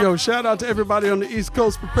out. Yo, shout out to everybody on the East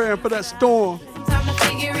Coast preparing for that storm.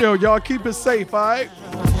 Yo, y'all keep it safe, all right?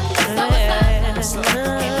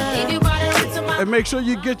 And make sure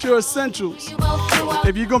you get your essentials.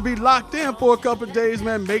 If you're going to be locked in for a couple of days,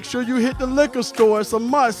 man, make sure you hit the liquor store. It's a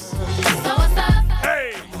must.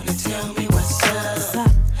 Hey! Come on and tell me what's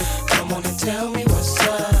up. Come on and tell me what's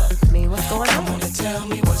up. What's going on? Come on and tell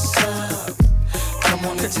me what's up. Come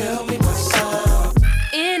on and tell me what's up.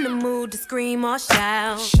 In the mood to scream or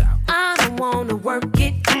shout. I don't wanna work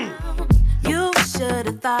it out. You should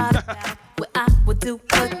have thought about what I would do.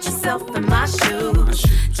 Put yourself in my shoes.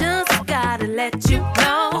 Just gotta let you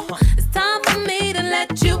know it's time for me to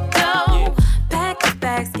let you go. Pack your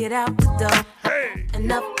bags, get out the door.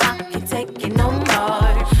 Enough, I can't take it no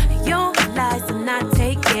more. Your lies are not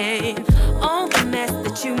taken. All the mess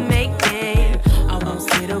that you making. I won't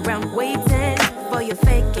sit around waiting for your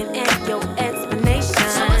faking and your explanation.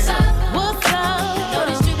 So what's up? What's up?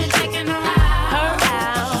 Notice you've been taking her out.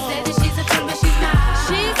 Said that she's a friend, but she's not.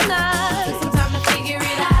 She's not. Took some time to figure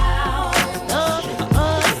it out.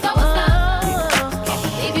 So what's up?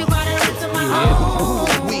 If you brought her into my home,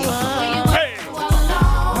 where you went all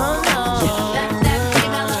alone. That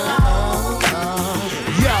female alone.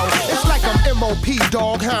 Yo, it's like I'm MOP,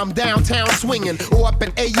 dog, how I'm downtown swinging. Or up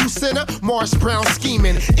at AU Center, Morris Brown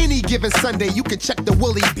scheming. Any given Sunday, you can check the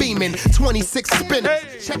Willie beaming. 26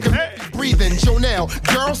 spinners, check him breathing. Jonelle,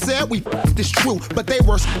 girl said we this true, but they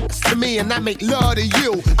were to me and I make love to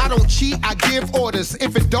you. I don't cheat, I give orders.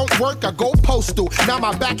 If it don't work, I go postal. Now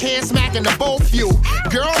my backhand smacking the both you.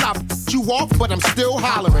 Girl, I you off, but I'm still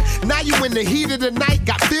hollering. Now you in the heat of the night,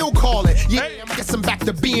 got Phil calling. Yeah, I'm guessing back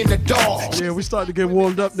to being a dog. Yeah, we starting to get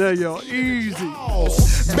warmed up there, y'all. Easy.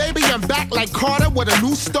 Baby, I'm back like Carter with a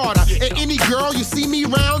new starter. And any girl you see me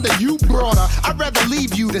round, that you brought her. I'd rather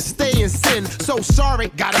leave you to stay in sin. So sorry,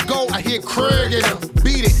 gotta go. I hear Craig and him.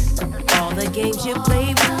 Beat it. All the games you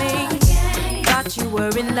played with me. Thought you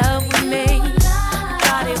were in love with me.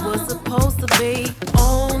 Thought it was supposed to be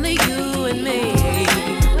only you and me.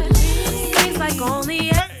 Seems like only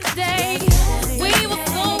yesterday we were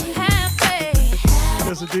so happy.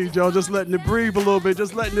 Yes, indeed, y'all. Just letting it breathe a little bit.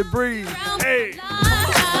 Just letting it breathe. Hey.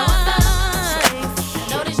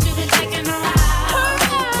 Notice you've been taking her out.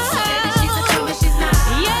 Said that she's a friend, but she's not.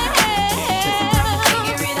 Took some time to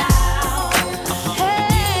figure it out.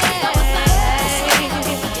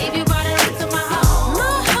 If you brought her into my home,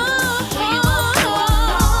 where you went all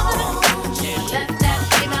alone. Left that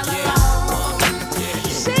female alone.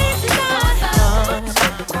 She's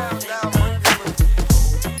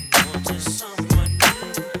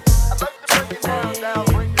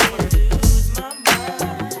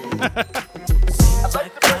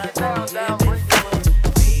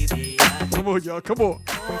Come on, y'all. Come on.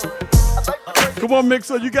 Come on,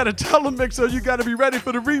 Mixer. You got to tell them, Mixer, you got to be ready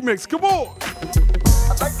for the remix. Come on.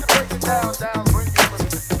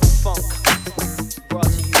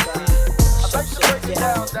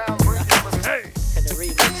 Hey. And the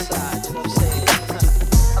remix side, you know what I'm saying?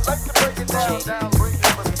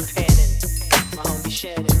 My homie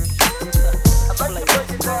Shannon.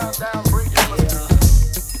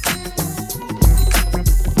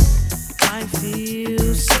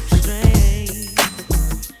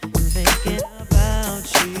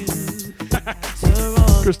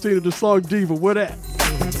 Christina, the song Diva. Where that?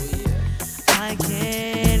 I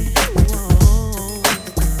can't go on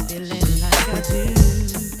feeling like I do,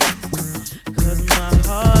 'cause my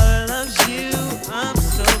heart loves you. I'm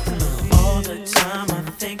so confused. All the time I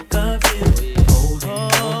think of you, holding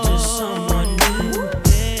on to someone new.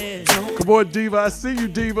 Yeah. Come on, Diva. I see you,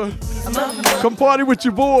 Diva. Come party with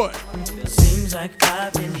your boy. Seems like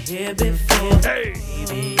I've been here before. Hey.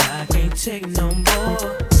 Baby, I can't take no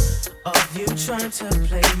more of you trying to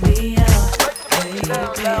play me out. Baby,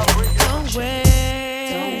 don't waste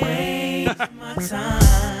my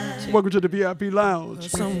time. Welcome to the VIP Lounge,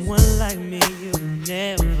 Someone like me, you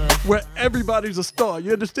never. where everybody's a star.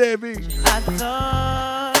 You understand me? I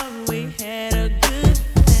thought we had a good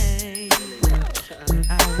thing.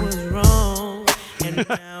 I was wrong, and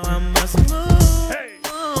now I must move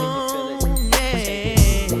on,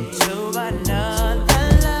 yeah, to another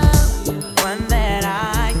love, one that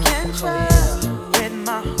I can trust. With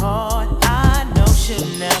my heart, I know she'll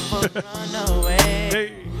never run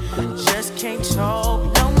away. Just can't talk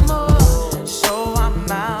no more, so I'm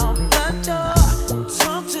out the door.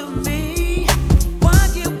 Talk to me. Why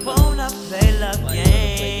you wanna play love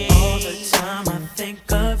games? All the time I think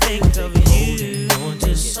of you. On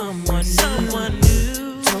to someone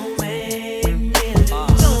new. Don't make me lose.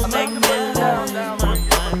 Don't make me lose my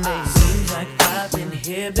mind. Seems like I've been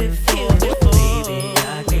here before. Baby, I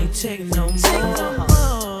can't take no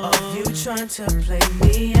more of you trying to play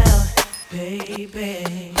me out,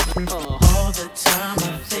 baby. All the time I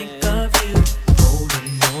think of you,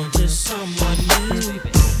 holding on to someone new.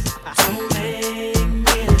 Don't make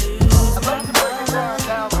me lose my mind.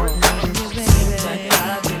 Seems like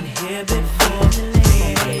I've been here before.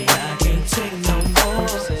 Baby, I can't take no more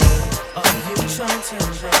of you trying to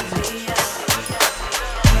play me out.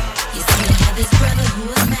 You see, I had this brother who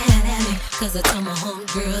was mad at me, 'cause I told my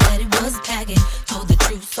homegirl that he was packing. Told the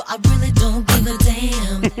truth, so I really don't give a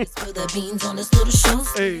damn. Spill the beans on this little show.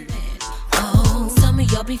 Hey. Oh, some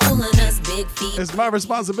of y'all be fooling us, big feet. It's my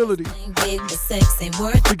responsibility Big, but sex ain't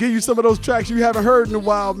worth to give you some of those tracks you haven't heard in a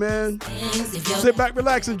while, man. things if y'all Sit back,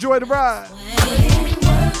 relax, enjoy the ride.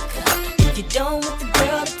 If you don't want the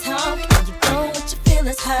girl to talk, and you don't want your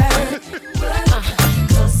feelings hurt.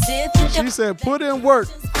 'Cause if you She said, put in work.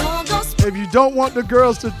 If you don't want the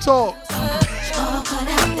girls to talk.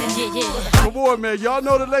 Come on, man. Y'all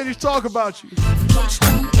know the ladies talk about you.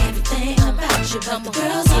 everything about you, but the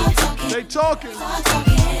girls are talking. They talking.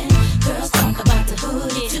 Girls talk about the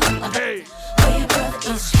hoodie too. Hey. Where your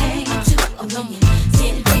brother is hanging too. Oh, when you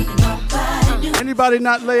didn't think nobody knew. Anybody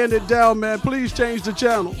not laying it down, man, please change the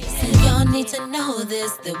channel. And y'all need to know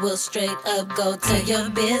this, that we'll straight up go to your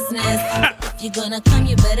business. If you're gonna come,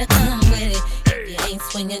 you better come with it. If you ain't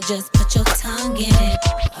swinging, just put your tongue in it.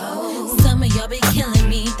 Oh, some of y'all be killing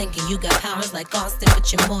me, thinking you got powers like Austin,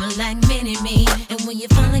 but you're more like Mini-Me. And when you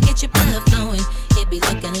finally get your blood flowing, it be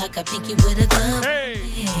looking like a pinky with a glove.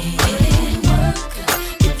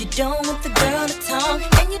 If you don't want the girl to talk,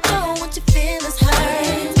 and you don't want your feelings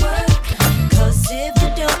hurt, 'cause if you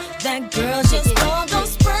don't, that girl just gon' go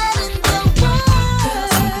spreading the word.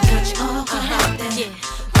 Girls who can touch all about them.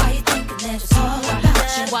 Why you thinking that it's all about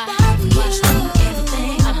you? Why you know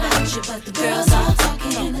everything about you, but the girls are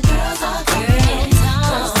talking, the girls are talking.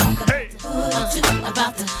 Girls talk about the hood too,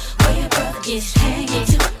 about the way your brother is hanging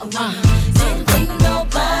too. Didn't think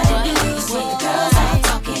nobody knew. See, the girls are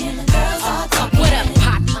talking, the girls are talking. What up,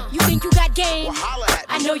 Poppy? You think you got game?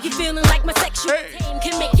 I know you're feeling like my sexual game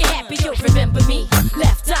can make you happy. You'll remember me.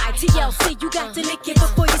 Left eye, TLC, you got to lick it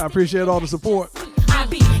before you I appreciate all the support. I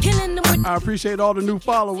be killing them with I appreciate all the new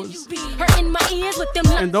followers. hurting my ears with them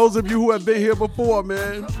And those of you who have been here before,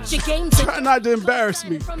 man, your game try not to embarrass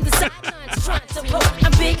me. from the sidelines trying to poke.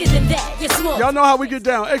 I'm bigger than that. You're small. Y'all know how we get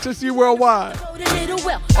down. XSC Worldwide. The little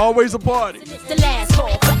well. Always a party. It's the last call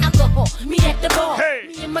for alcohol. Meet at the bar. Me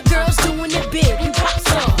and my girls doing it big. We pop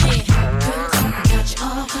star. Girls who can touch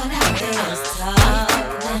all cut out there. That's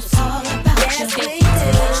all about you. Yes, they do.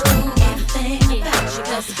 Everything about you,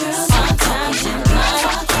 but the girls are talking. Girls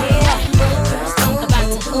talk about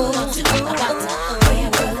the hood too, about the way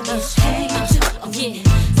your brother is hanging too. Oh,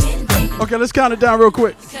 yeah. Okay, let's count it down real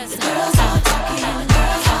quick. Girls are talking,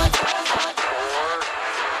 girls are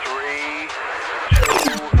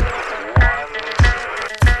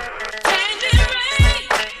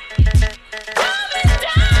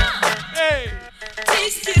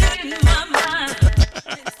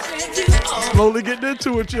Slowly getting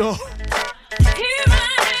into it, y'all.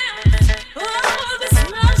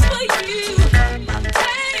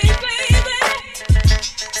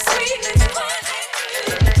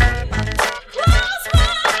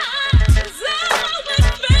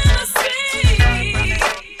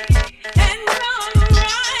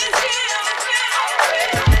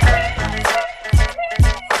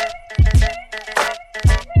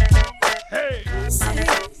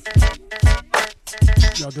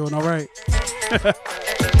 Y'all doing all right?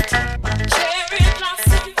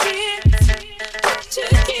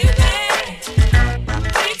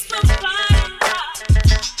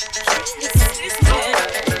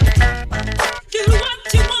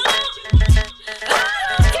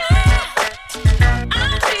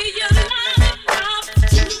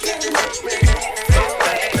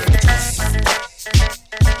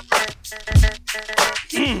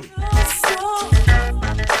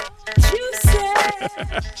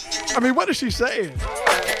 I mean, what is she saying?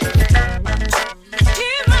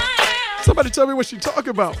 Somebody tell me what she talking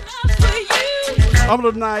about. I'm a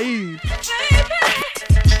little naive.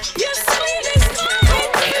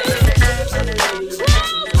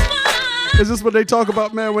 Is this what they talk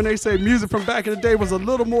about, man, when they say music from back in the day was a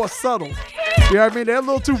little more subtle? You know what I mean? They're a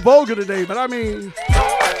little too vulgar today, but I mean,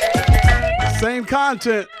 same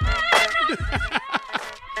content.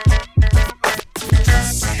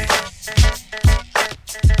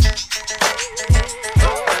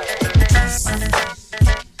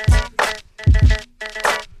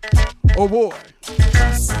 Oh boy.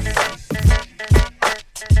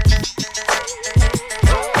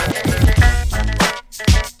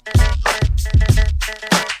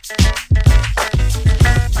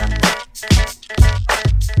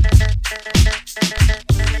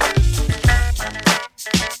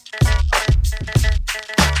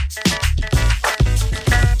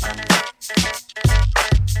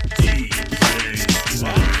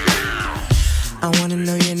 I wanna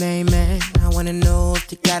know your name, man. I wanna know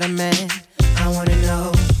if you got a man. I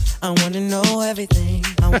wanna know everything.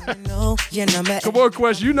 I wanna know your number. Come on,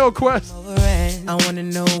 Quest. You know Quest. I wanna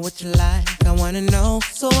know what you like. I wanna know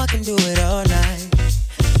so I can do it all night.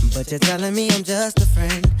 But you're telling me I'm just a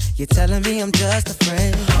friend. You're telling me I'm just a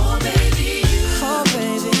friend. Oh baby, you got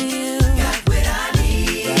what I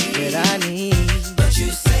need. Got what I need. But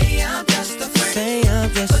you say I'm just a friend. Say I'm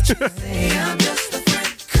just a friend. Say I'm just a friend.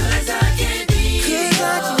 'Cause I can be. 'Cause I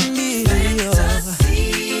can be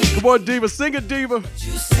fantasy. Come on, Diva. Sing it, Diva.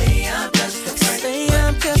 You say I'm just a friend. Say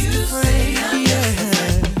I'm just a friend. Yeah.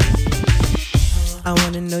 I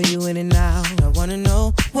wanna know you in and out. I wanna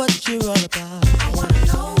know what you're all about.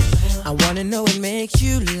 I wanna know what makes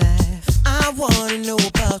you laugh. I wanna know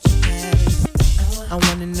about your past. I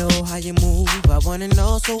wanna know how you move. I wanna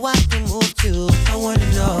know so I can move too. I wanna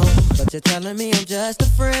know, but you're telling me I'm just a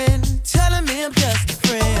friend. Telling me I'm just a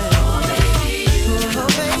friend. Oh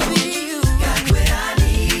baby, you got what I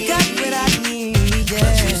need. Got what I need, yeah.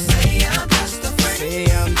 But you say I'm just a friend.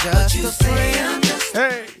 Say I'm just a friend.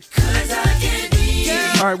 Hey. 'Cause I can be.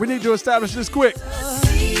 All right, we need to establish this quick.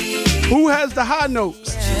 Who has the high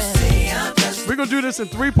notes? We're going to do this in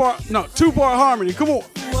two-part harmony. Come on.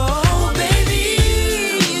 Whoa, baby,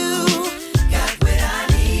 you got what I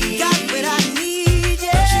need. Got what I need,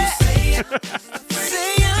 yeah. But you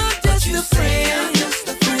say I'm just a friend.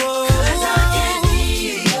 Whoa, 'cause I can be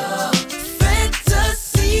your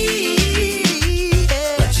fantasy.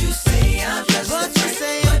 Yeah. But you say I'm just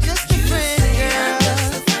a friend,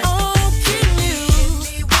 girl. Oh, can you give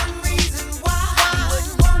me one reason why I would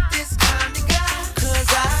want this kind of guy? 'Cause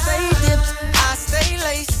I say dipped, I stay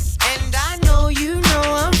laced, and I know you know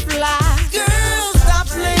I'm fly. Girl, stop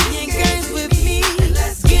playing games with me.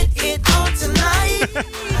 Let's get it on tonight.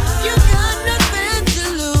 You got nothing to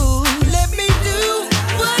lose. Let me do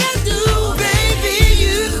what I do, baby.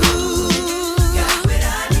 You got what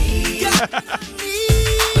I need. Got what I need.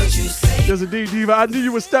 But you say Yes, indeed, Diva. I knew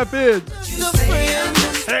you would step in. the friend.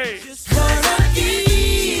 Hey. Wanna be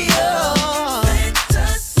your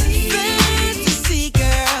fantasy,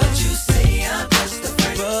 girl. But you say I'm just a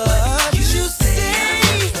friend. But you say,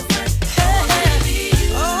 hey,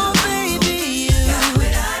 oh baby, you got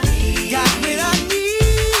what I need. Got what I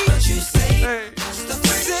need. But you say, Hey.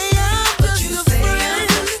 say I'm just a friend. Say I'm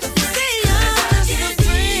just a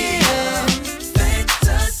friend.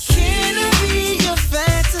 Fantasy. Can I be your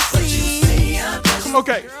fantasy?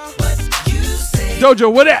 Okay. Dojo,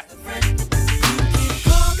 what that?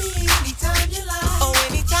 Call me anytime you like. Oh,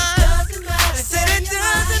 anytime. Doesn't matter. I said it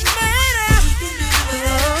doesn't matter.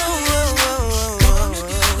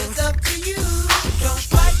 It's up to you. Don't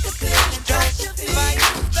fight the feeling. Don't you fight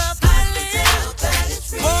the feeling. That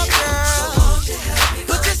it's real. Oh, girl.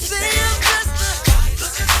 But you say I'm just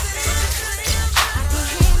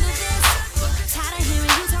Tired of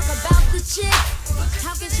hearing you talk about the chick.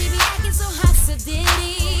 How can she be acting so hot to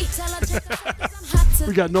Diddy? Tell her just I'm hot to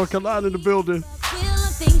We got North Carolina in the building. feel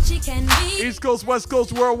the thing she can be. East Coast, West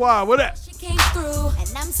Coast, worldwide. What that? She came through, and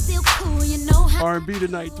I'm still cool. You know how R&B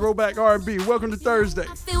tonight. Throwback R&B. Welcome to Thursday.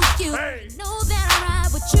 I feel cute. Hey. Know that I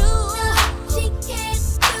ride with you. She can't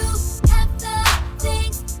do half the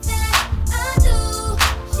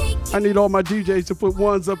I need all my DJs to put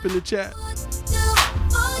ones up in the chat.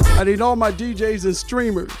 I need all my DJs and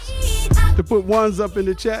streamers to put ones up in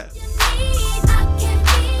the chat.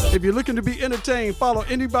 If you're looking to be entertained, follow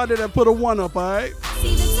anybody that put a one up, all right?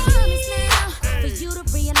 See, the time is now for you to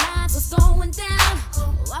realize what's going down.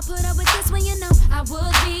 Oh, I put up with this when you know I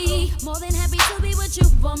would be more than happy to be what you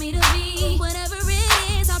want me to be. Whatever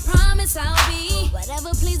it is, I promise I'll be. Whatever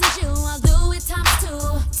pleases you, I'll do it times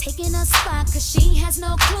two. Taking a spot cause she has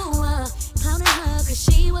no clue. Clowning her cause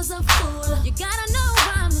she was a fool. You gotta know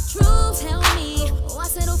I'm the truth. Tell me, oh, I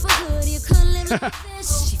settle for good. You couldn't live like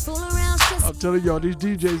this. She fool around, stress. I'm telling y'all, these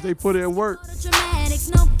DJs, they put in work. Dramatics,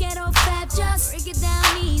 no ghetto fat, just break it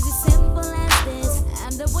down easy, simple as this.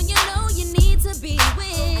 I'm the one you know you need to be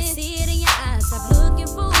with. I see it in your eyes, stop looking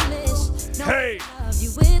foolish. No, hey. I love you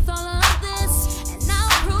with all of this, and I'll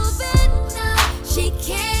prove it now. She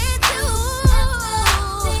can't do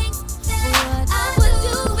what I would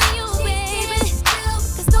do for you, baby.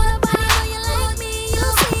 Cause don't nobody know you like me, you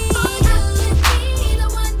see. I can be the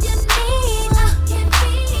one you need. I can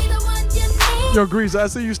be the one you need. Yo, Greaser, I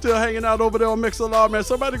see you still hanging out over there on Mixlr, man.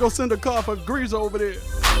 Somebody go send a call for Greaser over there.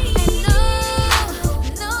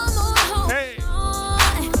 Hey.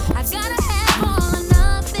 I gotta have all or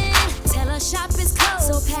nothing. Tell her shop is closed,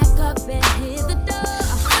 so pack up and hit the door.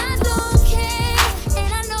 I don't care,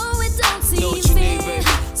 and I know it don't seem fair.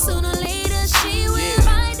 Sooner or later she will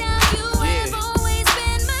find out you have always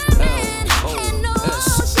been my man. And no,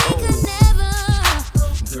 she could never.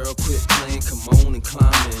 Girl, quit playing, come on and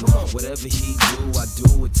climb in. Whatever he do, I do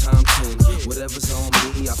with time 10. Whatever's on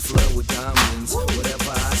me, I flood with diamonds.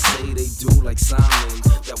 Whatever I say, they do like Simon.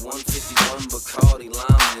 That 151 Bacardi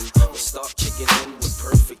Lyman. We'll start kicking in with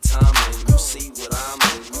perfect timing. You see what I'm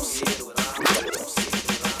in, you hear what I'm in.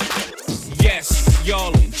 Yes,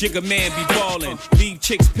 y'allin', Jigga man be ballin'. Leave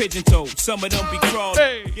chicks pigeon-toed, some of them be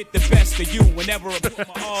crawlin'. Get the best of you whenever I put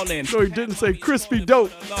my all in. No, he didn't say crispy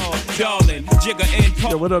dope. Darling, Jigga and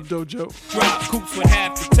Paul. Yeah, what up, Dojo? Drop coops with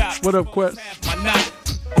half the top. What up, Quest? My knot.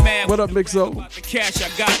 Man, what up, Mixo? The cash I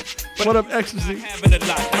got. What up, Ecstasy? Having a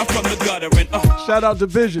lot. I'm from the gutter and shout out to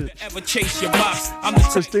Vision. Ever chase your box? I'm the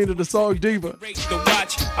Christina, the song diva. The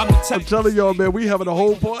watch. I'm telling y'all, man, we having a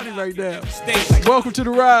whole party right now. Welcome to the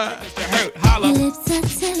ride. Your lips are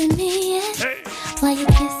telling me yes. While you're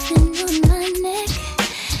kissing on my neck,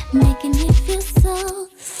 making me feel so.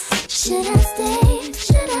 Should I stay?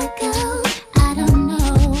 Should I go? I don't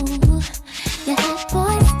know. Your hot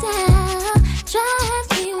boy style drives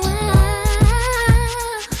me wild,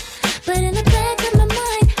 but in the back of my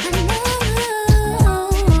mind, I know.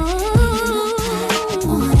 I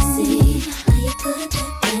wanna see how you put that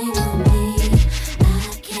thing on me. I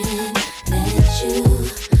can't let you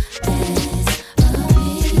pass me,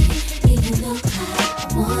 even though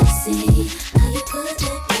I wanna see how you put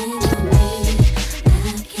that thing on me. I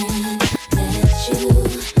can't let you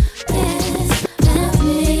pass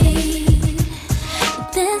me.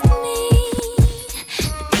 That's me,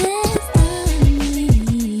 the best of me.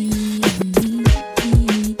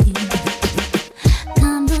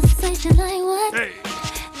 Conversation like what?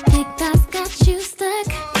 Big thoughts got you stuck.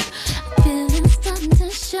 Feelings starting to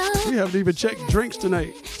show. We haven't even checked drinks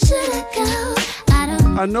tonight. Should I go? I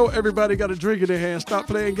don't I know everybody got a drink in their hand. Stop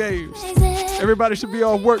playing games. Everybody should be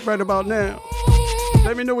off work right about now.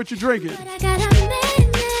 Let me know what you're drinking.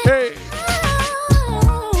 Hey.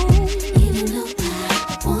 Even though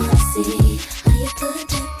I wanna see how you put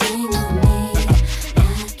that thing on me, I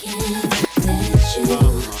can't let you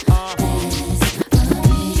pass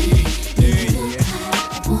me. Even though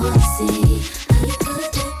I wanna see how you put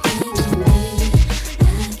that thing on me,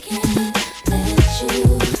 I can't let you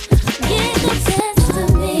get the best of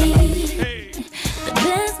me. The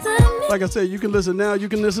best of me. Like I said, you can listen now, you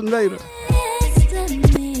can listen later.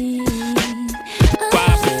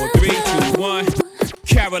 5, 4, 3, 2, 1.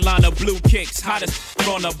 Carolina blue kicks, hottest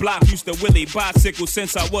on the block. Used to Willie bicycle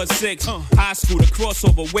since I was 6. High school, the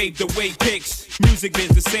crossover, waved away pics. Music is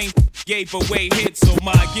the same, gave away hits. So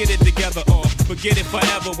my get it together or forget it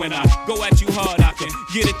forever. When I go at you hard, I can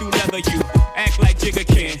get it through leather. You act like Jigga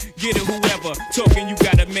can, get it whoever. Talking you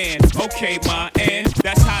got a man, okay, ma. And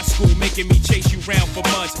that's high school, making me chase you round for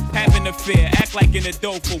months. Having a fear, act like an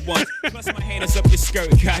adult for once. Plus my hand is up your skirt,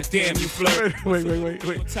 goddamn you flirt.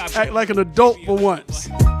 Wait. Act like an adult for once.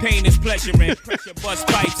 Pain is pleasure and pressure bust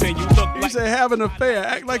pipes and you look You like say have an affair,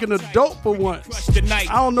 act like an adult for once. I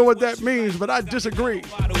don't know what that means, but I disagree.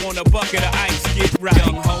 bottle on a bucket of ice, get right.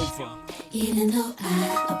 Young Hova. Even though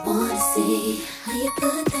I wanna see how you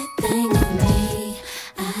put that thing on me,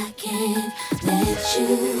 I can't let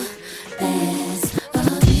you pass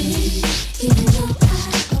me. Even though I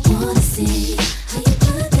wanna see how you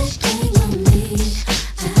put that thing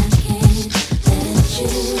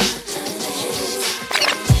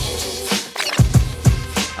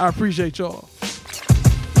I appreciate y'all.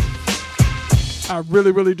 I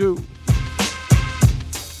really, really do.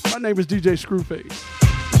 My name is DJ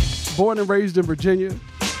Screwface. Born and raised in Virginia.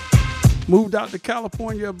 Moved out to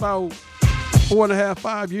California about 4.5,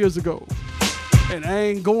 5 years ago. And I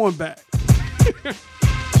ain't going back.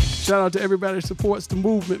 Shout out to everybody that supports the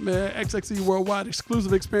movement, man. XXE Worldwide,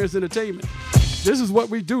 Exclusive Experience Entertainment. This is what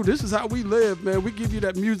we do. This is how we live, man. We give you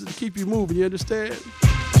that music to keep you moving, you understand?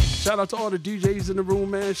 Shout out to all the DJs in the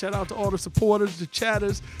room, man. Shout out to all the supporters, the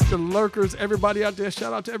chatters, the lurkers, everybody out there.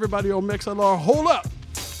 Shout out to everybody on MixLR. Hold up.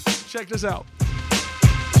 Check this out.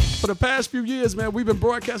 For the past few years, man, we've been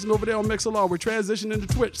broadcasting over there on MixLR. We're transitioning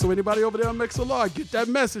to Twitch. So anybody over there on MixLR, get that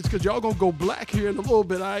message because y'all going to go black here in a little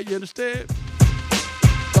bit, all right? You understand?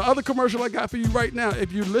 The other commercial I got for you right now,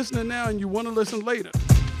 if you're listening now and you want to listen later,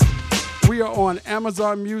 we are on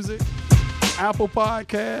Amazon Music, Apple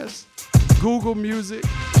Podcasts, Google Music,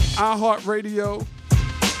 iHeartRadio.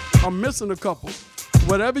 I'm missing a couple.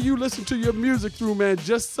 Whatever you listen to your music through, man,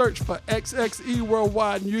 just search for XXE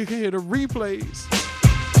Worldwide and you can hear the replays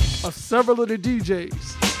of several of the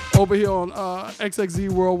DJs over here on XXE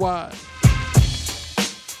Worldwide.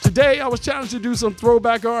 Today, I was challenged to do some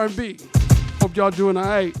throwback R&B. Hope y'all doing all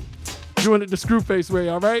right. Doing it the Screwface way,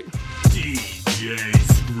 all right? DJ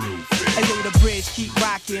Screwface. Hey, yo, the bridge keep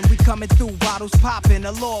rocking. We coming through, bottles popping.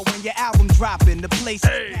 The law when your album dropping. The place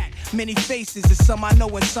is packed. Many faces, and some I know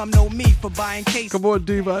and some know me for buying cases. Come on,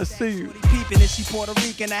 Diva, I see you. Peeping, and she Puerto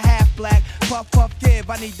Rican, a half black. Puff, puff, give.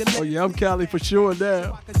 I need the. Oh yeah, I'm Cali for sure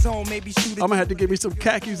now. I'm gonna have to get me some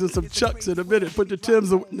khakis and some chucks in a minute. Put the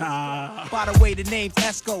Timbs away. Nah. By the way, the name's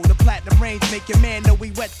Esco. The platinum range make your man know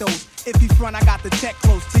we wet those. If you front, I got the tech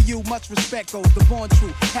close. To you, much respect goes. The born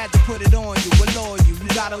true. Had to put it on you. Allure you. You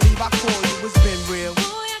gotta leave, I call you. It's been real.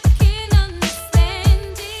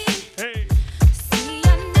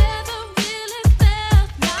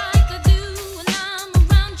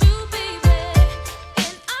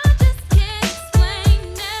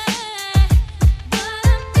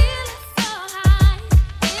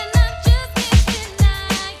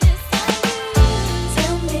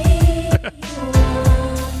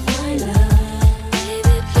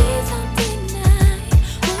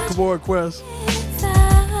 Quest.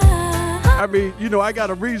 I mean, you know, I got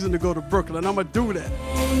a reason to go to Brooklyn. I'm gonna do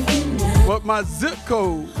that. But my zip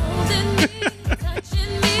code,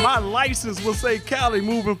 my license will say Cali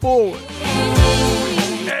moving forward.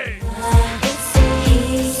 Hey.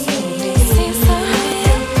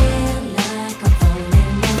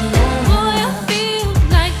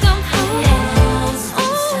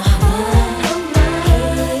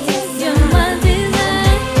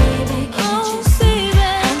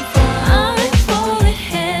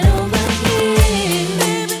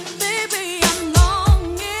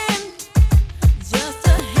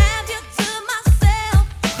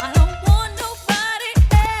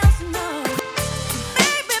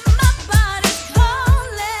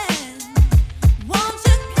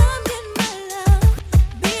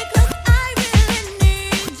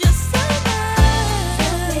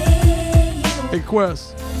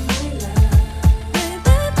 Quest.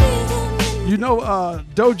 You know,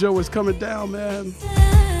 Dojo is coming down, man.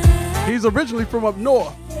 He's originally from up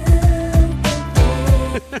north.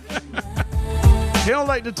 He don't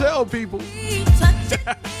like to tell people.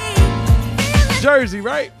 Jersey,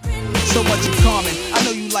 right? So much in common. I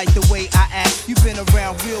know you like the way I act. You've been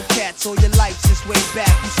around real cats all your life since way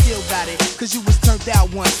back. You still got it, cause you was turned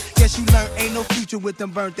out once. Guess you learned ain't no future with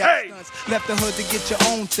them burnt out stunts. Left the hood to get your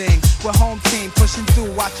own thing. With home team pushing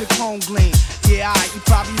through, watch your cone gleam. Yeah, you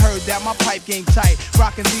probably heard that my pipe game tight.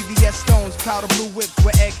 Rockin' VVS Stones, powder blue whips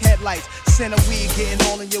with egg headlights. Center weed getting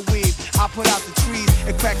all in your weave. I put out the trees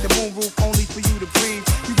and crack the moon roof only for you to breathe.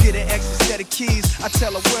 You get an extra set of keys. I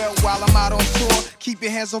tell the world while I'm out on tour, keep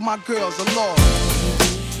your hands on my girls, the Lord.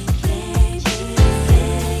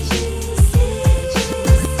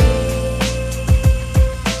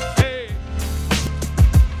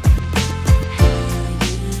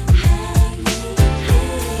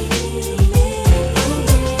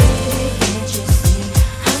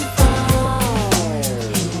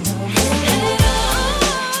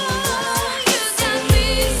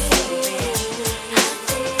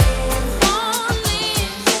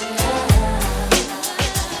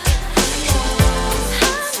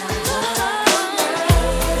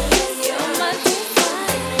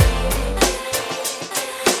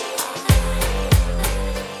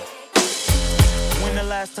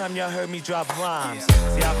 Y'all heard me drop rhymes.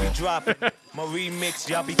 See, I'll be dropping my remix,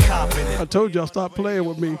 y'all be copping it. I told y'all stop playing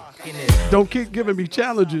with me. Don't keep giving me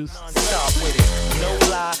challenges. Stop with it.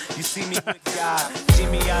 No lie, you see me with God.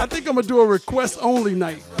 Jimmy, I think I'm gonna do a request only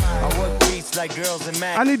night. I work beats It's like girls in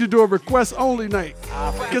I need to do a request only night.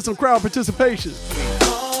 Get some crowd participation.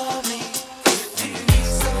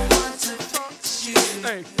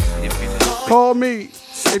 Hey, call me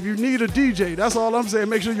if you need a DJ. That's all I'm saying.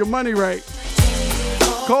 Make sure your money right.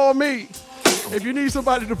 Call me if you need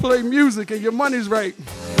somebody to play music and your money's right.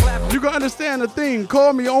 You can understand the thing.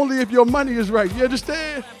 Call me only if your money is right. You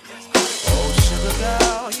understand? Oh, sugar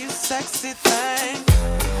girl, you sexy thing.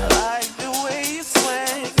 I like the way you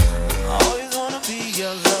swing. I always wanna be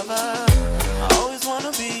your lover. I always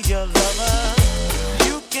wanna be your lover.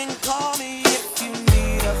 You can call me if you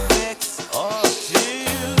need a fix or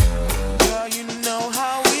two. Girl, you know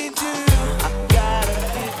how we do. I gotta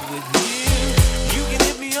get with you. You can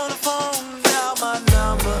hit me on the phone, dial my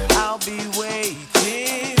number. I'll be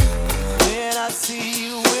waiting. When I see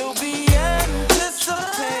you, we'll be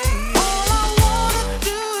anticipating. All I wanna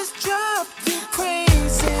do is drive you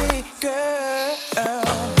crazy, girl.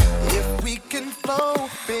 If we can flow,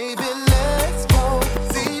 baby, let's go.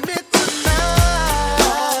 See me tonight.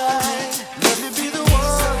 Let me be the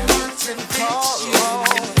one you can call on.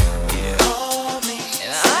 Call me,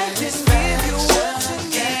 and I can give you what you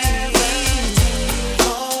need.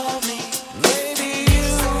 Call me, baby, you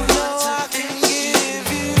know I can give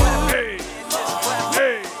you.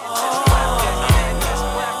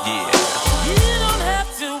 You don't have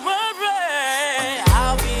to worry,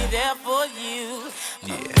 I'll be there for you.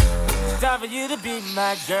 Time for you to be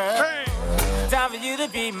my girl. Time for you to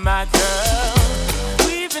be my girl.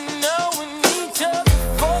 We've been knowing each other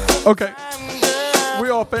for Okay. We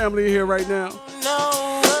all family here right now.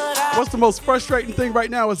 What's the most frustrating thing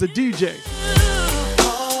right now as a DJ?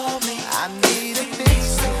 I need a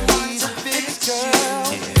fix, girl.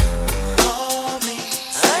 Call me,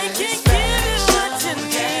 I can give you what you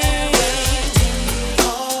need.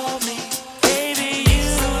 Call me, baby, you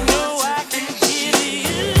know I can give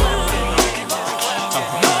you.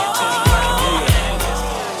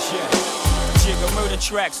 Jigga murder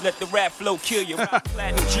tracks, let the rap flow kill you.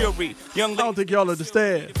 Platinum jewelry, young I don't think y'all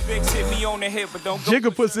understand. Fix hit me on the hip, but don't go.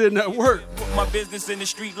 Jigga puts in that work. Put my business in the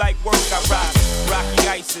street like work. I rock Rocky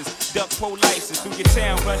Ices, duck pole license through your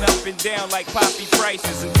town, run up and down like poppy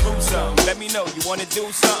prices and through something. Let me know you wanna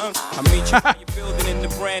do something. I meet you in your building in the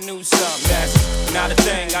brand new something. That's not a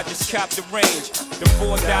thing. I just copped the range, the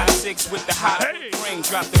 4.6 with the hot ring.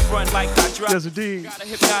 Drop the front like I drop. Yes, indeed. Got a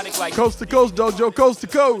hypnotic like Coast to coast, dojo, coast to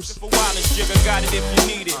coast. for wireless. Jigga got it if you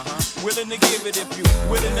need it. Willing to give it if you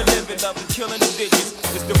willing to live it. Loving killing the digits.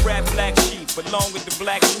 It's the rap black sheep, along with the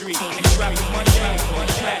black street. And drop the money down,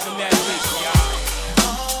 platinum that week.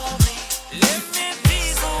 Let me be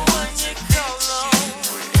the one you call on.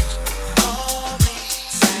 Call me,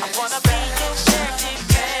 I wanna be your shaggy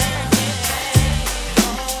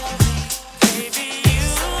baby, you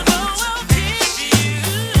know I'll give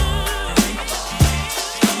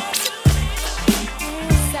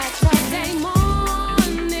Saturday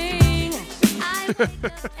morning,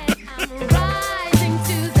 I'm rising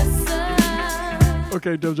to the sun.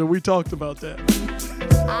 Okay, Dojo, we talked about that.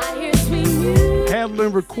 I hear sweet music,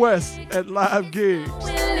 Handling requests at live gigs.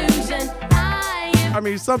 illusion. I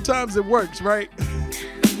mean, sometimes it works, right?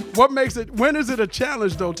 What makes it, when is it a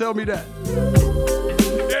challenge though? Tell me that.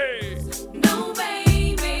 No,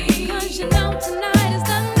 baby, 'cause you know tonight is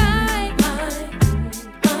the night.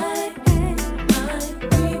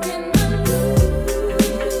 We can lose.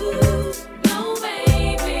 No,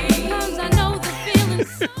 baby, 'cause I know the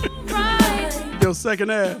feeling's so right. Yo, second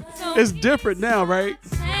half. It's different now, right?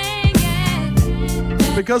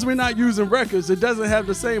 Because we're not using records, it doesn't have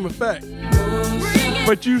the same effect.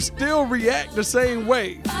 But you still react the same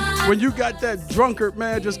way. When you got that drunkard,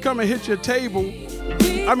 man, just come and hit your table.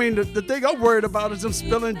 I mean, the thing I'm worried about is them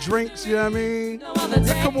spilling drinks, you know what I mean?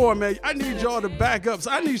 Come on, man. I need y'all to back up.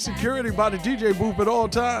 So I need security by the DJ booth at all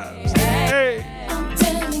times. Hey. I'm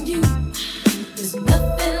telling you, there's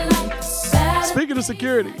nothing like a Saturday. Speaking of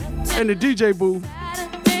security and the DJ booth,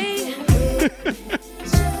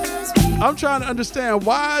 I'm trying to understand,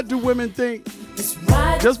 why do women think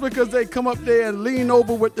just because they come up there and lean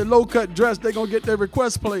over with the low-cut dress, they're going to get their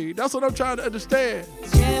request played? That's what I'm trying to understand.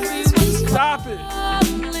 Stop it.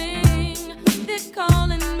 They're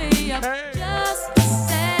calling me up just to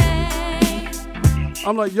say.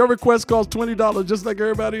 I'm like, your request costs $20 just like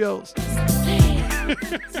everybody else.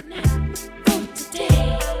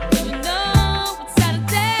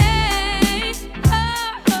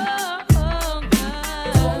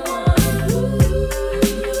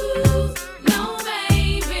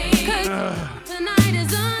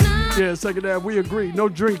 Yeah, second half, we agree. No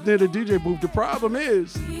drinks near the DJ booth. The problem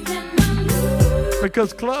is,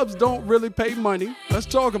 because clubs don't really pay money. Let's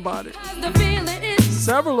talk about it.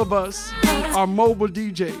 Several of us are mobile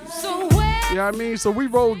DJs. You know what I mean? So we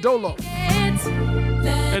roll dolo.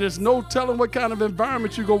 And it's no telling what kind of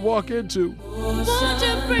environment you gonna walk into.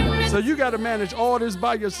 So you gotta manage all this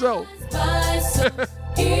by yourself.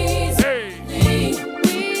 Hey.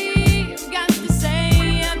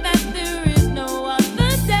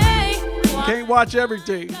 Can't watch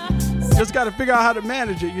everything. Just gotta figure out how to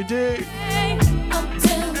manage it, you dig? Hey.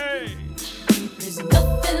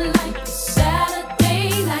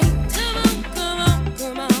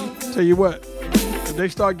 Tell you what, if they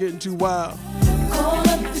start getting too wild,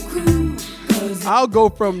 I'll go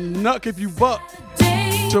from Nuck If You Buck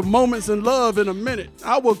to Moments in Love in a minute.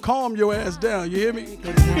 I will calm your ass down, you hear me?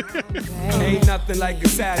 Ain't nothing like a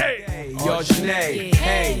Saturday. Hey. Y'all Janae.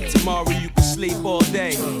 Hey, tomorrow you can sleep all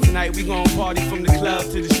day. Tonight we gon' party from the club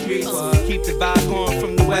to the streets. Keep the vibe going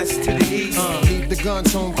from the west to the east. Leave the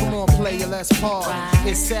guns home, come on player, let's party.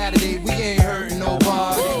 It's Saturday, we ain't hurting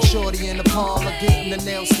nobody. Shorty in the parlor, getting the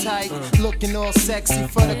nails tight. Looking all sexy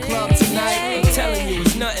for the club tonight. I'm telling you,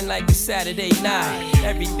 it's nothing like a Saturday night.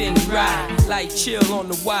 Everything's right, like chill on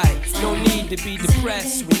the white. No need to be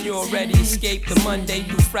depressed when you already escaped the Monday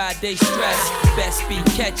through Friday stress. Best be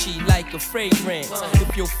catchy like a fragrance.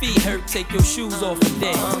 If your feet hurt, take your shoes off and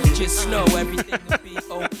dance. Just know everything will be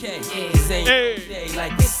okay. This ain't a day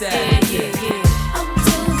like a Saturday. I'm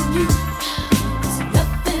telling you, it's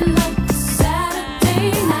nothing like a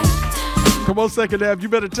Saturday night. Come on, Second Ave, you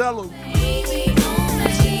better tell them.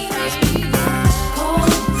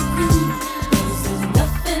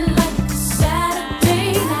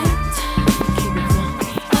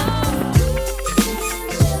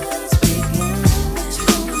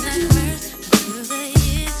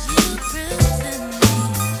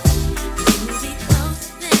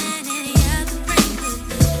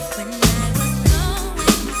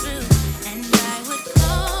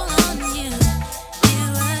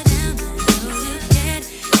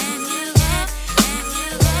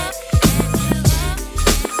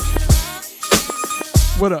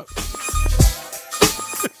 What up?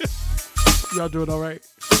 Y'all doing all right?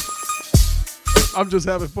 I'm just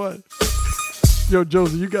having fun. Yo,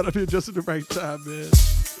 Josie, you got up here just at the right time, man.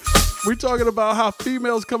 We talking about how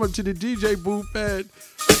females come up to the DJ booth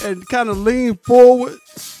and kind of lean forward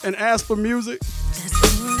and ask for music.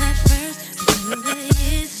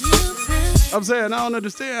 I'm saying I don't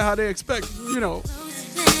understand how they expect,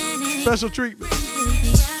 special treatment.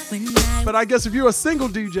 But I guess if you're a single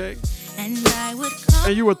DJ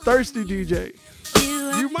and you a thirsty DJ,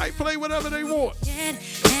 you might play whatever they want.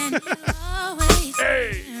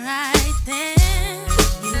 Hey.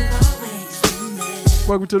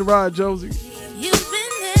 Welcome to the ride, Josie.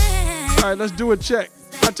 All right, let's do a check.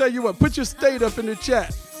 I tell you what, put your state up in the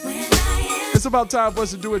chat. It's about time for us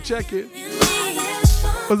to do a check-in.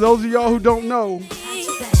 For those of y'all who don't know,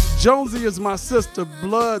 Jonesy is my sister,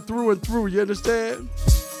 blood through and through. You understand?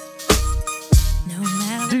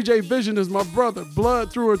 DJ Vision is my brother,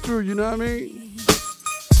 blood through and through. You know what I mean?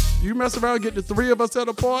 You mess around, get the three of us at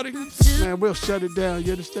a party, man, we'll shut it down.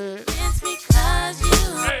 You understand?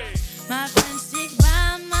 Hey. My friends stick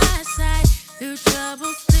by my side through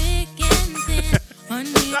trouble thick and thin.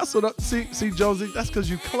 That's what see, Josie, that's because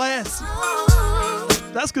you classy.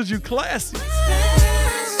 That's because you classy.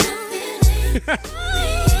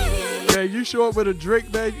 Yeah, you show up with a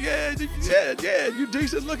drink, man. Yeah, you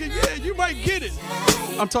decent looking. Yeah, you might get it.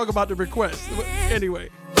 I'm talking about the request. Anyway,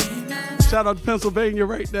 shout out to Pennsylvania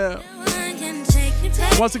right now.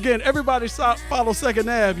 Once again, everybody follow Second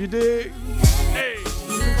Ave, you dig? Hey.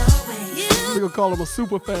 We're going to call him a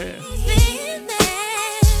super fan.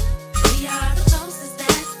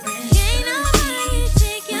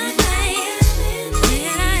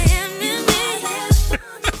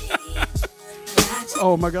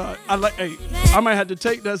 Oh my God. I might have to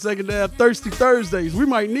take that Second Ave Thirsty Thursdays. We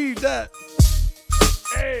might need that.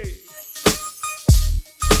 Hey.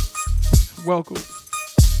 Welcome.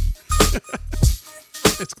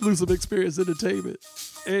 Exclusive Experience Entertainment.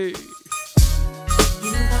 Hey.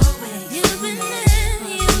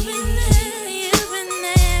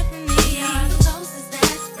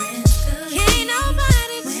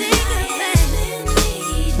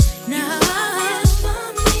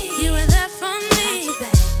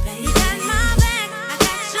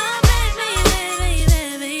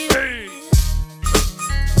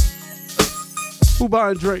 Who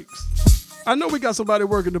buying drinks? I know we got somebody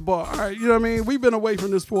working the bar. All right, you know what I mean? We've been away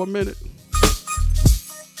from this for a minute.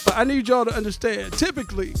 But I need y'all to understand,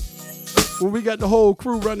 typically, when we got the whole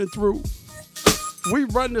crew running through, we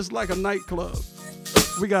run this like a nightclub.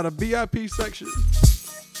 We got a VIP section.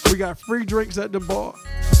 We got free drinks at the bar.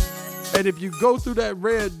 And if you go through that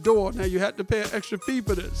red door, now you have to pay an extra fee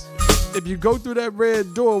for this. If you go through that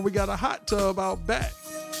red door, we got a hot tub out back.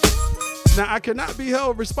 Now, I cannot be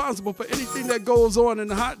held responsible for anything that goes on in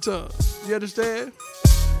the hot tub. You understand?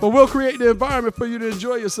 But we'll create the environment for you to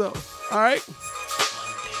enjoy yourself. All right?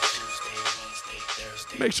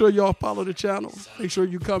 Make sure y'all follow the channel. Make sure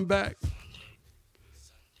you come back.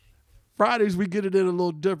 Fridays, we get it in a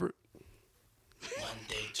little different.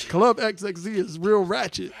 Club XXZ is real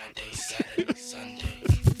ratchet.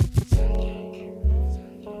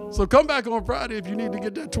 So come back on Friday if you need to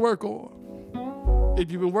get that twerk on.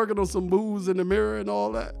 If you've been working on some moves in the mirror and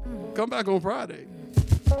all that, come back on Friday.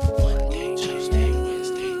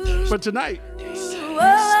 But tonight,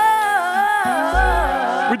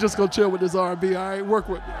 we just gonna chill with this R&B, all right? Work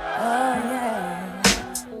with me.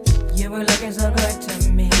 You were looking so good to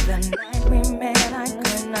me the night we met. I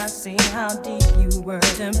could not see how deep you were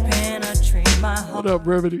to penetrate my heart. What up,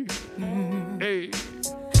 Remedy? Hey.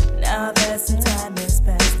 Now that some time has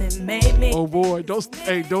passed, it made me. Oh boy, don't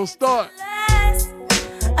start.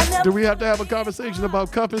 Do we have to have a conversation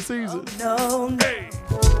about cuffing season? No, hey.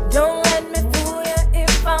 Don't let me fool you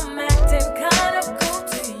if I'm acting kind of cool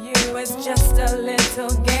to you. It's just a little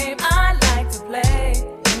game I like to play.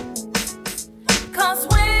 'Cause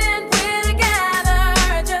when we're together,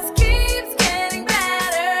 it just keeps getting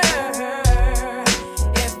better.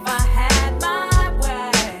 If I had my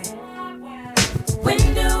way, when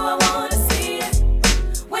do I wanna see it?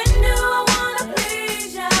 When do I wanna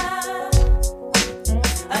please you?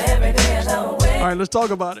 Every day of the way. All right, let's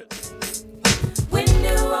talk about it.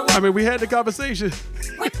 I mean, we had the conversation.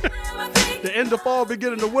 The end of fall,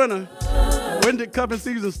 beginning of winter. When did cuffing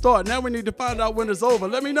season start? Now we need to find out when it's over.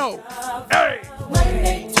 Let me know. Hey!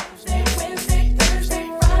 Monday, Tuesday, Wednesday,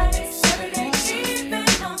 Thursday, Friday, Saturday, even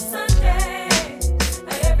on Sunday.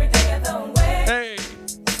 Every day of the way. Hey!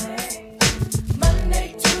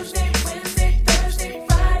 Monday, Tuesday, Wednesday, Thursday,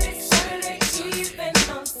 Friday, Saturday, even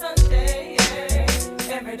on Sunday.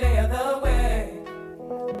 Every day of the way.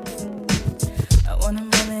 I want a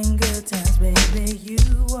million good times, baby. You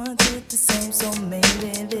want it the same, so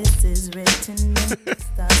maybe this is written in the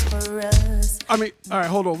stars for us. I mean, all right,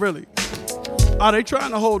 hold on, really. Are they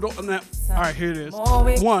trying to hold on now? All right, here it is.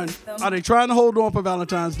 One, are they trying to hold on for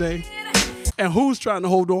Valentine's Day? And who's trying to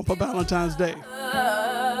hold on for Valentine's Day?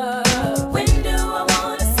 When do I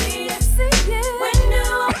wanna see it? When do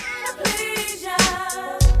I wanna please you?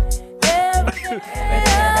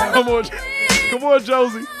 Come on,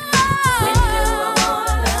 Josie.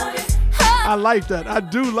 I like that. I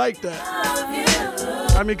do like that.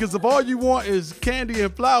 I mean, because if all you want is candy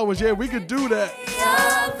and flowers, yeah, we could do that.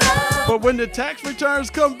 But when the tax returns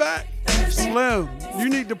come back, Slim, you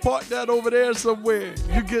need to park that over there somewhere.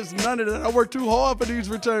 You get none of that. I work too hard for these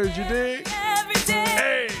returns, you dig?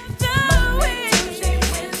 Hey!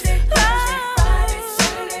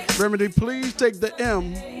 Remedy, please take the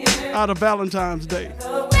M out of Valentine's Day.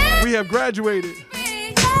 We have graduated.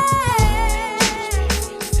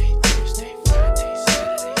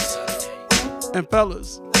 And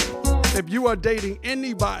fellas, if you are dating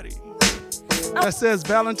anybody that says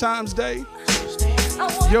Valentine's Day,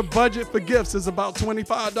 your budget for gifts is about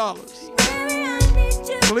 $25.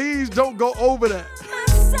 Please don't go over that.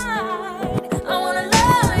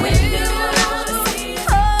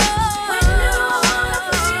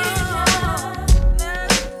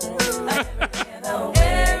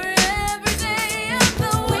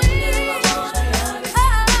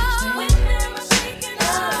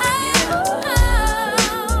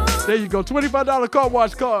 There you go, $25 car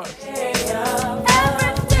wash cards.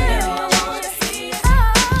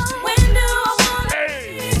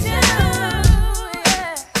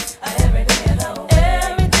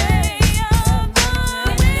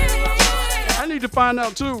 I need to find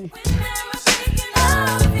out too.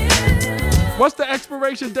 What's the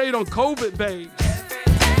expiration date on COVID, babe?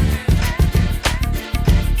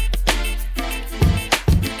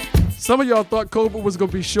 Some of y'all thought COVID was gonna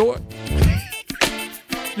be short.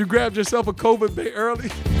 You grabbed yourself a COVID bait early,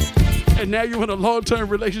 and now you're in a long-term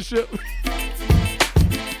relationship.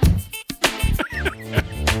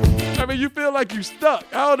 I mean, you feel like you stuck.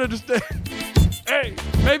 I don't understand. Hey,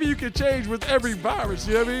 maybe you can change with every virus,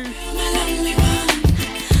 you know what I mean?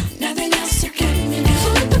 Nothing else you can do.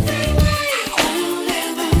 I don't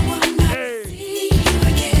ever wanna see you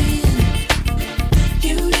again.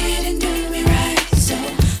 You didn't do me right, so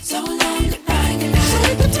long goodbye, good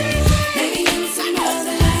night. Maybe in some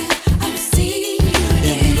other life, I'm seeing you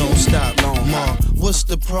again. And we don't stop long, Mom. What's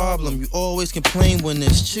the problem? You always always complain when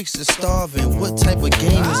this chicks are starving. What type of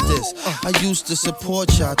game is this? I used to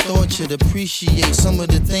support you. I thought you'd appreciate some of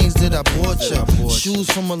the things that I bought you. Shoes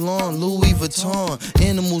from Milan, Louis Vuitton,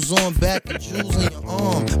 animals on back and jewels in your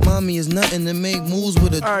arm. Mommy is nothing to make moves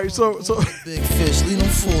with a. All right, so big fish, leave them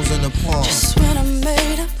fools in the pond. Just when I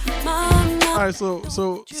made up my mind. All right, so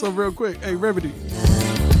real quick, hey Remedy.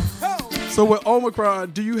 So with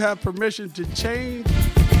Omicron, do you have permission to change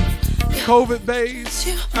COVID bays?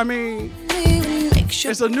 I mean,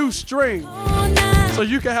 it's a new string, so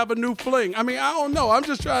you can have a new fling. I mean, I don't know. I'm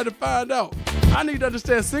just trying to find out. I need to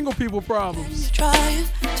understand single people problems. Try and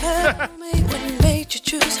tell me what made you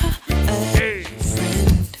choose her as a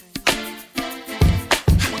friend.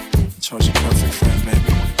 Chose your perfect friend,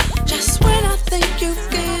 baby. Just when I think you've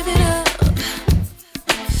given up,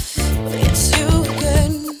 it's you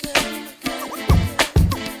again.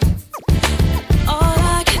 All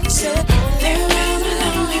I can say, they're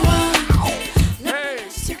the only one. Hey.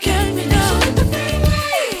 You carry me down the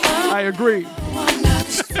freeway. I agree.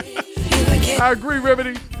 I agree,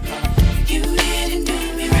 Remedy. You didn't do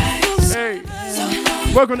me right. Hey,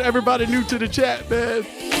 welcome to everybody new to the chat, man.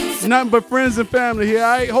 Nothing but friends and family here. All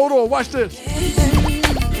right, hold on, watch this.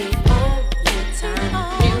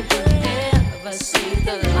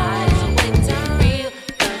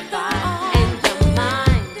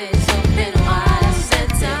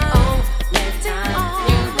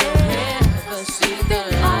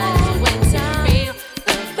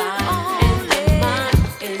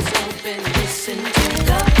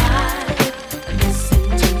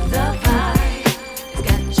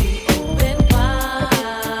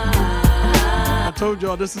 I told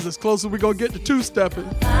y'all this is as close as we're gonna get to two-stepping.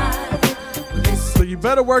 So you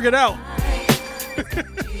better work it out.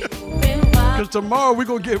 Because tomorrow we're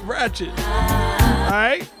gonna get ratchet.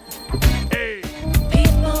 Alright? Hey.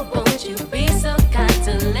 People, won't you be so kind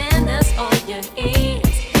to lend us all your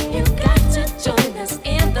ears? You got to join us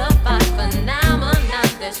in the fight phenomenon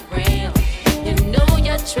that's real. You know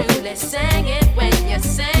you're truly sang it when you're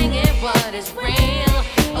singing what is real.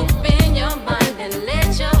 Open your mind and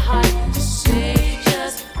let your heart say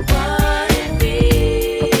just what it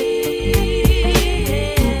is.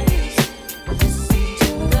 Listen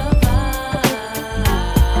to the vibe.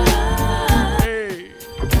 Hey.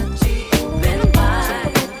 Open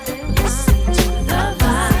wide. Listen to the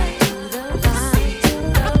vibe. Listen to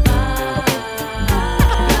the vibe.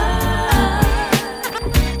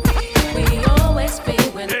 We always be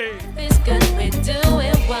when it's good. We're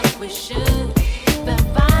doing what we should. The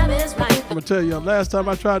vibe is right. I'm gonna tell y'all, last time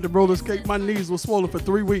I tried to roller skate, my knees were swollen for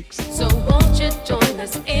 3 weeks. So won't you join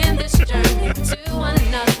us in this journey to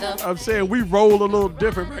another? I'm saying we roll a little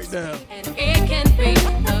different right now. And it can be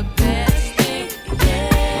the best thing.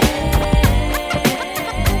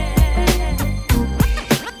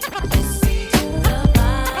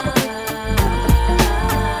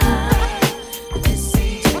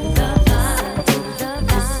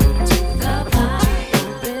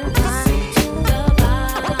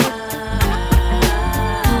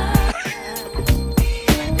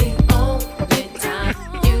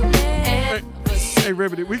 Hey,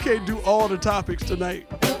 Remedy, we can't do all the topics tonight.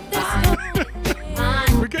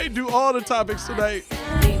 We can't do all the topics tonight.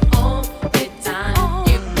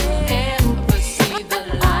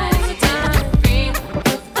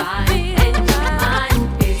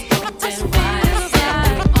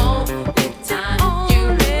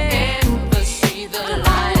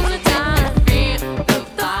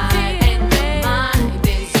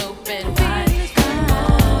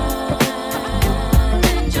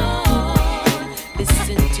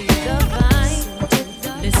 Listen to the vibe.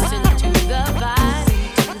 Listen to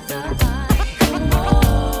the vibe. Come on,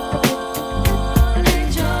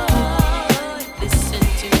 enjoy. Listen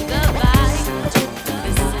to the vibe.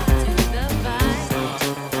 Listen to the vibe.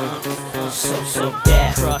 So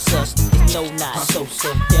that cross us, there's no not. So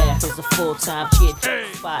that is a full-time kid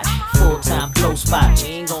spot, full-time blow spot. We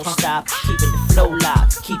ain't gonna stop, keeping the flow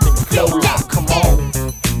locked, keeping the flow locked. Come on.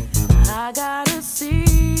 I got a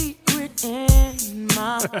secret in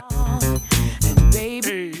my heart, and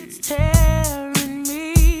baby, it's tearing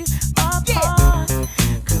me apart.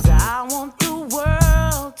 'Cause I want the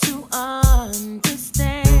world to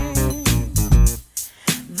understand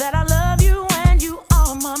that I love you and you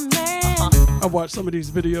are my man. I watched some of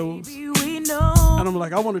these videos, We know and I'm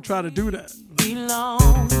like, I want to try to do that. belong.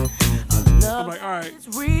 I'm like, all right,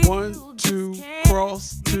 1, 2,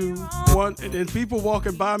 cross, 2, 1, and then people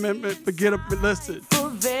walking by me and forget up and listen.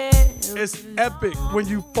 It's epic when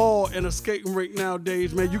you fall in a skating rink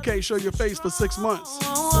nowadays, man. You can't show your face for 6 months.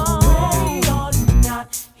 I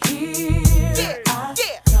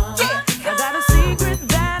got a secret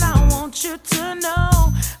that I want you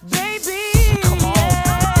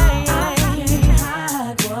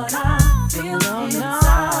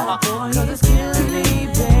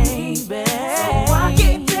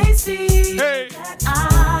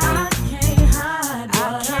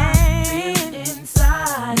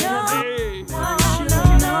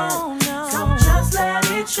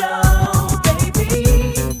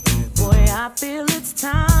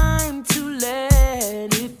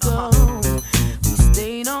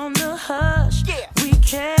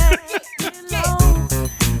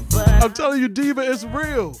I'm telling you, Diva, it's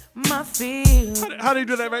real. My feel. How do you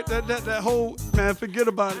do that right? That whole, man, forget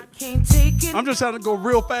about it. Can't take it. I'm just trying to go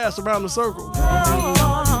real fast around the circle.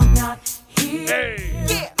 I'm not here. Hey.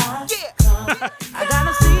 Yeah. I got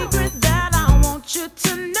a secret that I want you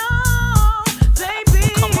to know,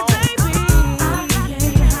 baby. Come on. Baby. I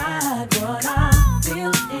can't hide what I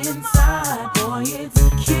feel inside. Boy,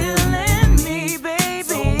 it's killing me, baby.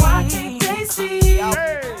 So why can't they see?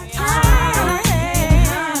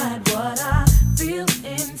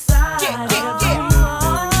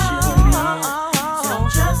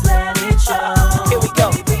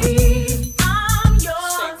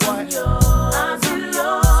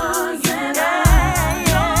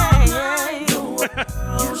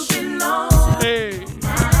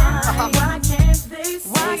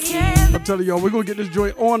 I'm telling y'all, we're going to get this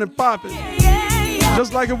joint on and popping.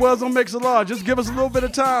 Just like it was on Mix-a-Lot. Just give us a little bit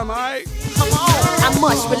of time, all right? I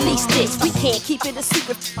must release this. We can't keep it a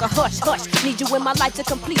secret. A hush, hush. Need you in my life to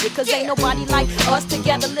complete it. Cause ain't nobody like us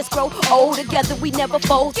together. Let's grow old together. We never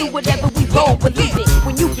fold through whatever we roll. Believe it.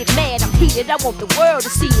 When you get mad, I'm heated. I want the world to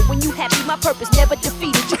see it. When you happy, my purpose never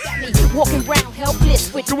defeated. You got me walking around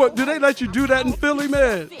helpless with. What, do they let you do that in Philly,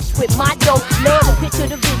 man? With my dope, love and picture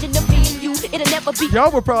the vision of being you. It'll never be.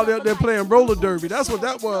 Y'all were probably out there playing roller derby. That's what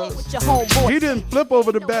that was. With your homeboy. He didn't flip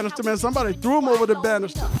over the banister, man. Somebody threw him over the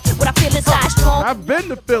banister. What I feel inside strong. I've been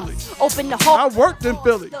to Philly. Open the whole. I worked in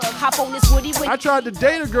Philly. Hop on this woody. I tried to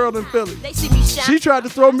date a girl in Philly. They see me shine. She tried to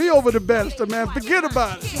throw me over the banister, man. Forget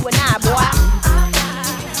about it. You and I, boy.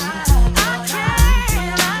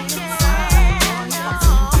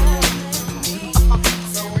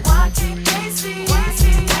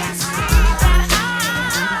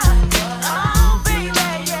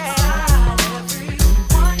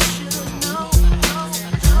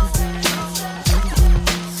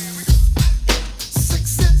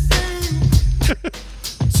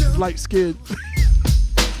 Light skin.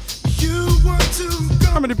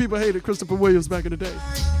 How many people hated Christopher Williams back in the day?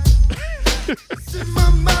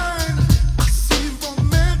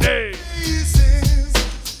 Hey.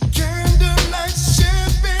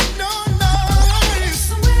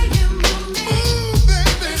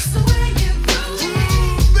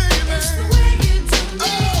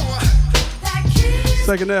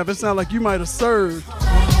 Second half, it sounds like you might have served.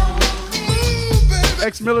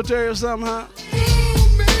 Ex-military or something, huh?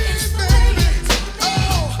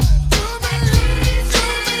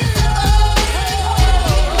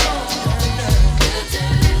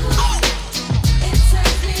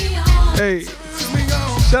 Hey,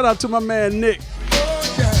 shout out to my man Nick.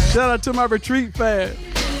 Shout out to my retreat fan.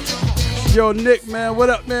 Yo, Nick, man,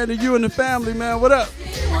 what up, man? To you and the family, man, what up?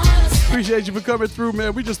 Appreciate you for coming through,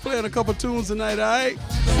 man. We just playing a couple tunes tonight, all right?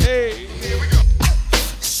 Hey, here we go.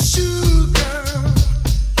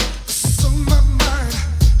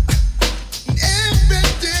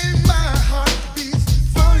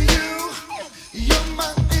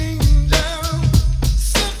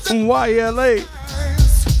 YLA.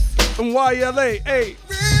 YLA, hey,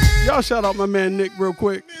 y'all shout out my man Nick real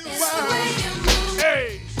quick.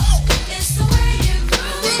 Hey.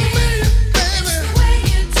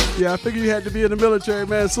 Yeah, I figured you had to be in the military,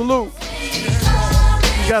 man. Salute.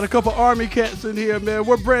 You got a couple Army cats in here, man.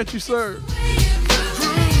 What branch you serve?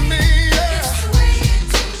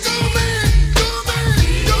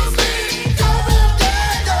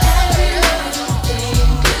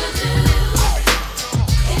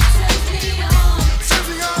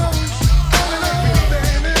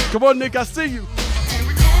 Come on, Nick, I see you.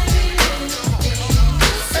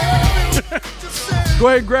 Go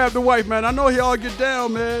ahead and grab the wife, man. I know y'all get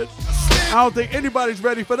down, man. I don't think anybody's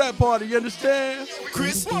ready for that party, you understand?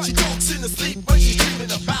 Chris, she talks in her sleep, but she's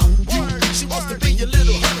dreaming about word. She wants to be your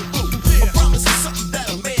little honey. A promise is something that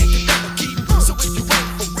a man can never keep. So if you want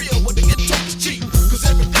for real, well, then get talk is cheap. Cause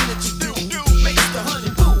everything that you do makes the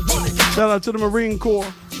honey boo. Shout out to the Marine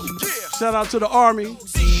Corps. Shout out to the Army.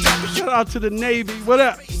 Shout out to the Navy. What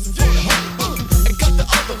up?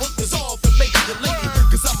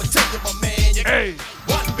 Hey.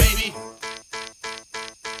 What, baby?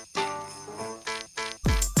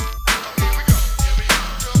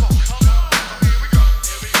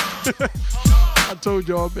 I told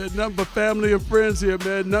y'all, man, nothing but family and friends here,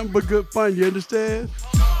 man. Nothing but good fun, you understand?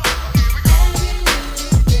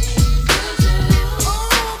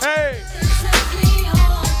 Hey.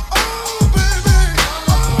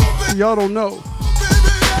 Y'all don't know.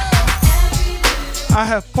 I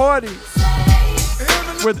have parties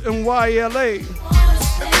with NYLA.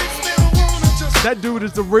 That dude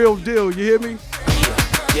is the real deal, you hear me?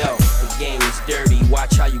 Yo, game is dirty,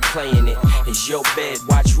 watch how you playing it. It's your bed,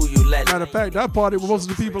 watch who you let. Matter of fact, that party with most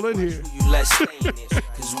of the people in here. You let stay in it.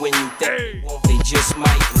 Cause when you think they won't, they just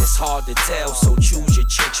might. And it's hard to tell, so choose your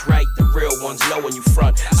chicks right. The real ones know when you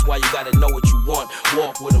front. That's why you gotta know what you want.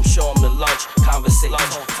 Walk with them, show them the lunch. Conversation.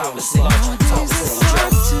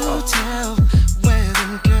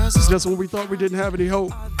 Just when we thought we didn't have any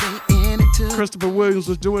hope, Christopher Williams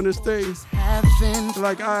was doing his thing.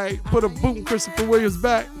 Like, all right, put a boot Christopher Williams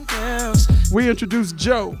back. We introduced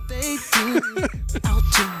Joe.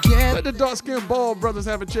 Let the dark-skinned bald brothers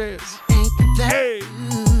have a chance. Hey.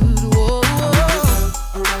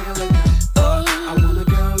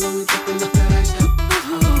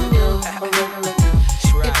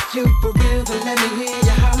 If you for real, then let me hear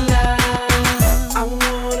you holler. I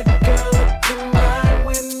want a girl who can ride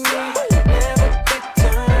with me, never get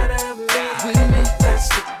tired of me. With me, that's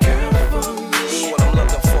the girl for me. That's what I'm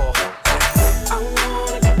looking for. I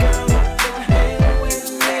want a girl who can hang with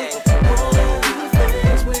me, wanna do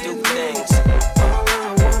things with me. All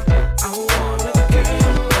I want a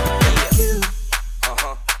girl like you.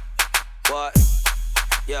 What?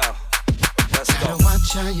 Yeah. Let's go. Gotta watch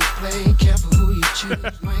how you play, careful who you choose.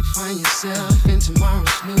 Might find yourself in tomorrow's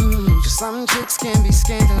snooze. Some chicks can be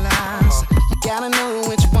scandalized. You gotta know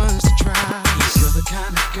which ones to try. You're the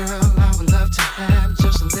kind of girl I would love to have.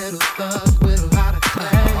 Just a little thug with a lot of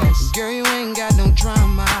class. Girl, you ain't got no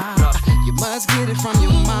drama. You must get it from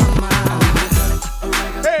your mama.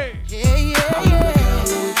 Hey! Yeah, yeah, yeah.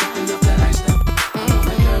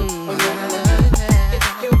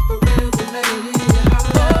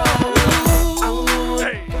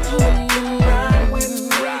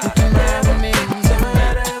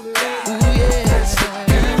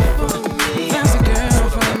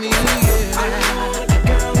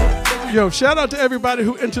 Yo, shout out to everybody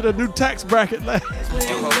who entered a new tax bracket last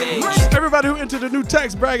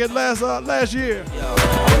year. I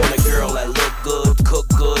want a girl that look good, cook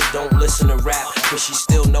good, don't listen to rap, cause she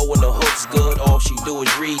still know when the hook's good. All she do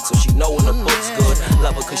is read, so she know when the book's good.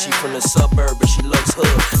 Love her cause she from the suburb, but she looks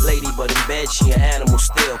hood. Lady, but in bed she an animal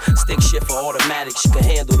still. Stick shift for automatic, she can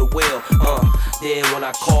handle the wheel. Then when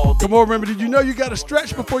I called, come on, remember, did you know you gotta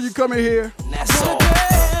stretch before you come in here? That's all.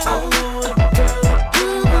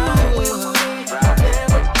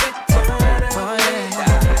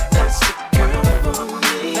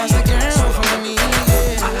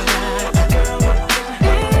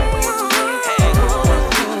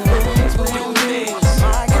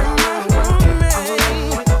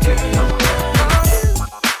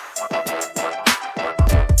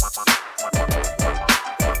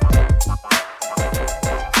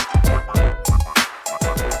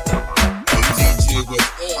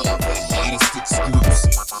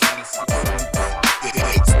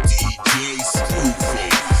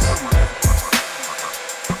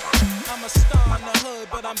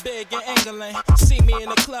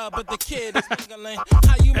 But the kid is mingling.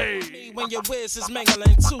 How you make me when your whiz is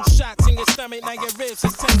mingling? 2 shots in your stomach, now your ribs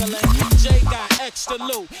is tingling. Jay got extra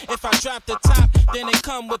loot. If I drop the top, then it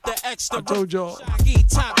come with the extra. I told y'all,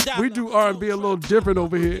 we do R&B a little different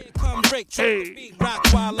over here. Hey.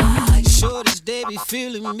 Sure this day be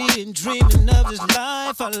feeling me and dreaming of this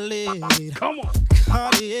life I live. Come on.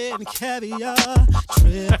 Cartier and caviar,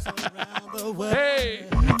 trips around the world. Hey.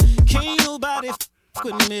 Can't nobody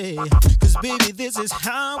with me, cause baby this is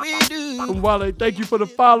how we do. Wale, thank you for the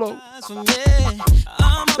follow.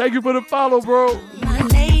 Thank you for the follow, bro. My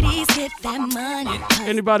ladies hit that money.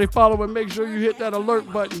 Anybody following, make sure you hit that alert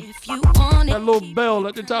button. If you want that little bell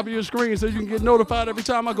at the top of your screen so you can get notified every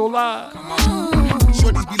time I go live.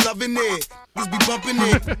 Shorties be loving it, niggas be bumping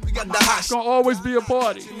it. We got the hot. It's gonna always be a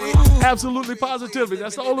party. Absolutely, positively.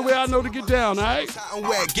 That's the only way I know to get down, all right? I'm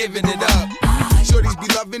wet, giving it up. Shorties be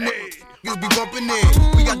loving it, niggas be bumping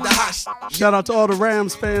it. We got the hot. Shout out to all the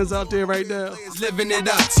Rams fans out there right now. Living it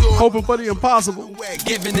up. Hoping for the impossible.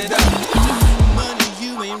 Giving it up. Money,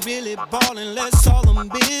 you ain't really ballin', let's all them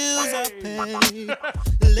bills I pay.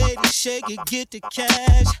 Lady, shake it, get the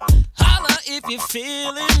cash. Holla if you're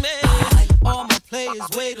feeling me. All my players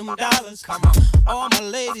weigh them dollars. Come on. All my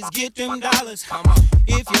ladies get them dollars. Come on.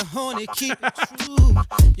 If you're horny, keep it true.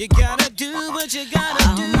 You gotta do what you gotta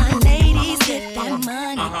do. All my ladies get that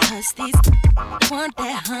money, cause these want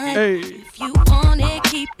that honey. Hey. If you want it,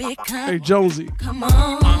 keep it coming. Hey, Jonesy. Come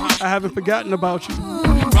on. I haven't forgotten about you.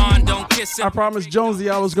 Ron, don't kiss him. I promised Jonesy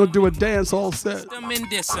I was gonna do a dance hall set. I'm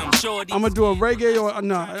gonna do a reggae or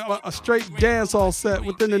a straight dance hall set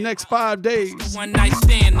within the next 5 days. One night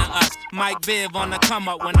stand to us. Mike Viv on the come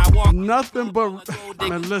up when I walk. Nothing but,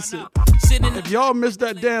 man, listen. If y'all missed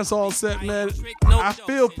that dance hall set, man, I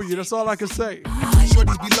feel for you. That's all I can say.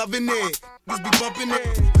 Shorties be loving it, niggas be bumping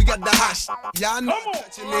it. We got got the hot shit. Y'all not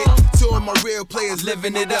touching it. Two of my real players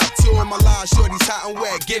living it up. Two of my live shorties hot and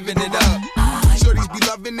wet, giving it up. Shorties be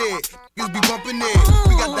loving it, niggas be bumping it.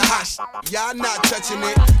 We got the hot shit. Y'all not touching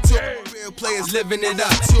it. Two of my real players living it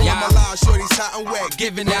up. Two of my live shorties hot and wet,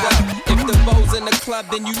 giving it up. If the bows in the club,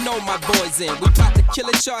 then you know my boys in. We bout to kill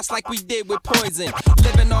it charts like we did with Poison.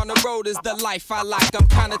 Living on the road is the life I like. I'm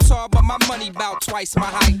kinda tall, but my money bout twice my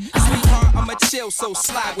height. Sweetheart, I'ma chill, so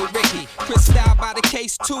slide with Ricky. Crystal by the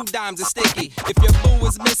case, 2 dimes are sticky. If your boo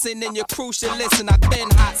is missing, then your crew should listen. I've been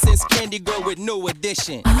hot since Candy Girl with New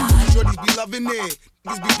Edition. Shorties be loving it.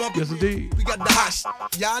 Niggas be bumping. Yes, indeed. We got the hot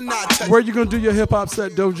shit. Y'all not touching. Where you gonna do your hip hop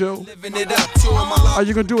set, Dojo? Living it up. Two of my Are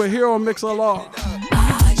you gonna do it here on MixLR?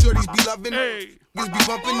 Shorties be loving it. Niggas be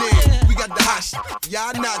bumping it. We got the hot shit.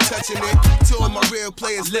 Y'all not touching it. Two of my real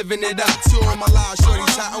players living it up. Two of my live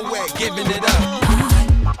shorties hot and wet, giving it up.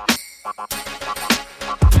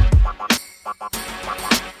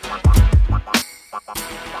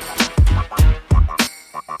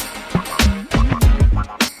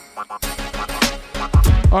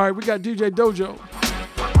 All right, we got DJ Dojo.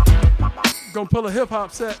 Gonna pull a hip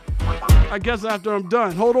hop set. I guess after I'm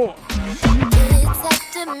done. Hold on. It's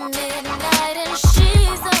after midnight and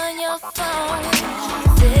she's on your phone.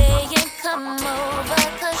 Saying come over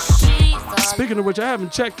 'cause she's all Speaking of which, I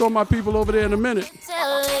haven't checked on my people over there in a minute.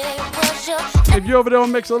 tell it was your If you're over there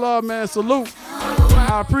on MixLR, man, salute.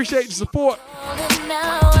 I appreciate the support.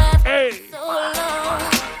 now after so long.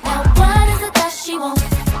 Now what is it that she wants?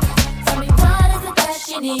 Tell me what is it that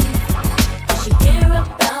she needs? Does she hear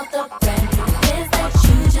about the brand new biz that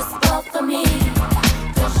you just bought for me?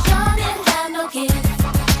 'Cause y'all didn't have no kids,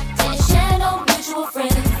 didn't share no mutual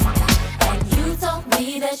friends, and you told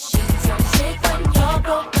me that she turned trick when y'all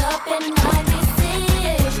broke up in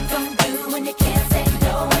 96. What you gonna do when you can't say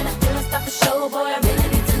no? And I feel stop the show, boy, I really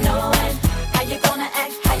need to know. And how you gonna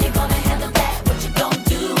act? How you gonna handle that? What you gonna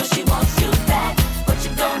do when she wants you back? What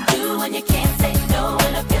you gonna do when you can't say no?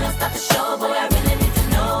 And I feel stop the show, boy, I really need to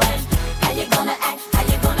know. And how you gonna act? How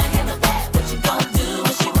you gonna handle that? What you gonna do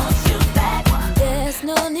when she wants you back? There's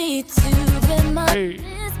no need to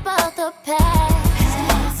reminisce about the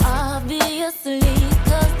past. Obviously,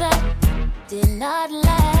 'cause that did not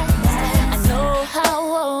last. I know how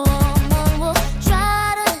a woman will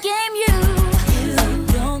try to game you. So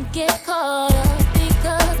don't get caught up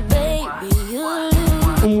because, baby, you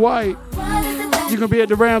lose. I'm White. You gonna be at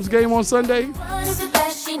the Rams game on Sunday? What is it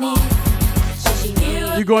that she needs? Should she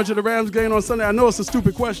hear You going to the Rams game on Sunday? I know it's a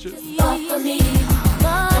stupid question. for me?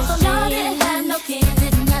 Cause y'all didn't have no kids,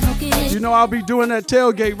 didn't have no kids. You know I'll be doing that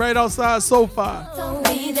tailgate right outside SoFi. Told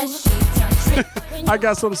me that she turned trick when I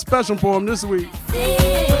got something special for him this week. What you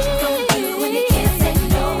gonna do when you can't say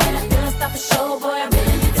no? And I feel stop the show, boy, I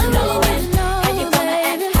really need to know. And how you gonna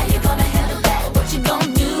act? How you gonna handle that? What you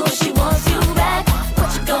gonna do when she wants you back? What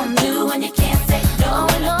you gonna do when you can't say no?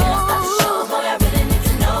 And I feel stop the show, boy, I really need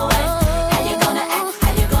to know. And how you gonna act?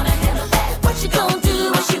 How you gonna handle that? What you gonna do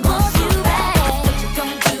when she wants you back? What you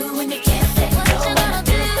gonna do when you can't say no? And I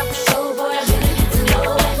feel stop the show, boy, I really need to know.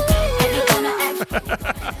 And how you gonna act?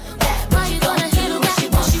 What you gonna do when she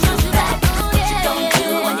wants you back? What you gonna do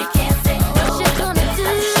when you can't say no? What you gonna do?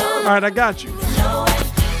 All right, I got you. How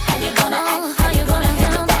you gonna act? How you gonna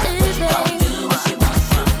handle this, baby? What she wants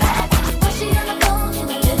you back? What she on the phone in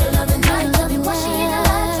the middle of the night? Love you, what she in the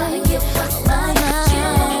line trying to get what's mine? She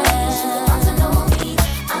don't want me, she don't want to know me.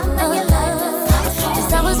 I'm in your life,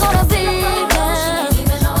 just I was gonna be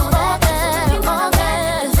even all that,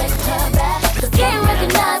 take her back. 'Cause can't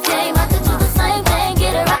recognize game, I could do the same thing,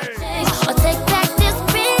 get her out of change, or take back this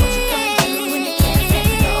ring. When you can't say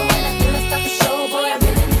no, and I feel stop the show, boy, I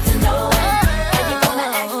really need to know. How you gonna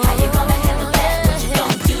act? How you gonna handle that? What you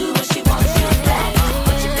gonna do when she wants you back?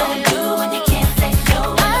 What you gonna do when you can't say no?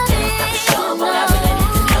 And I feel stop the show, boy, I really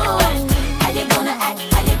need to know. How you gonna act?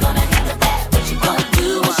 How you gonna handle that? What you gonna do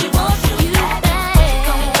when she wants you back? What you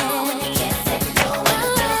gonna do when you can't say no? And I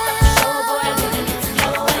feel stop the show, boy, I really need to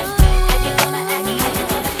know. How you gonna act? How you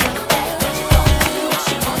gonna handle that? What you gonna do when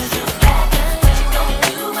she wants you back? What you gonna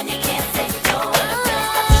do when you can't say no? And I feel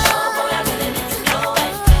stop the show, boy, I really need to know.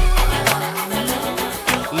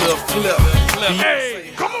 Lil' Flip.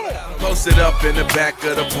 Hey, come on. Post it up in the back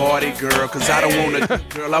of the party, girl, cause I don't wanna,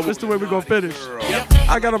 girl, I This the way we're gonna finish.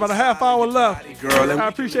 I got about a half hour left. Girl, I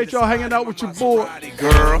appreciate y'all hanging out with your boy.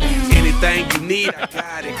 girl. Anything you need, I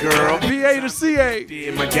got it, girl. VA to CA.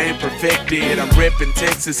 Did my game perfected. I'm ripping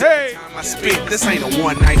Texas every time I spit. This ain't a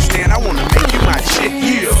one night stand. I wanna make you my shit,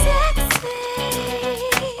 yeah.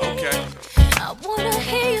 Okay. I wanna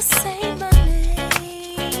hear you say my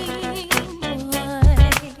name, boy.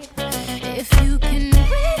 If you can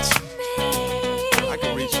reach me, I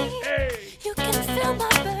can reach you.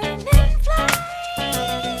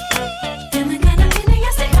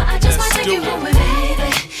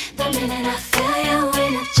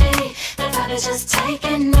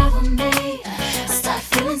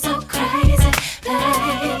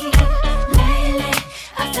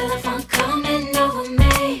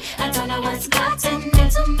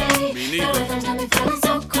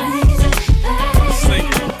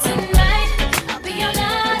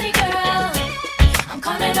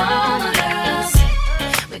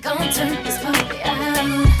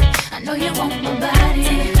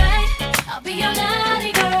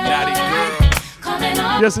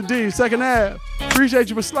 Yes, indeed. Second half. Appreciate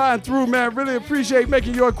you for sliding through, man. Really appreciate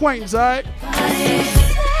making your acquaintance, all right?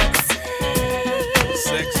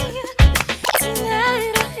 Sexy.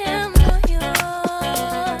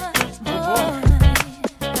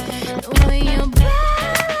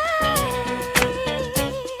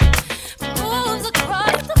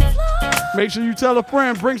 Make sure you tell a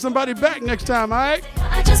friend, bring somebody back next time, all right?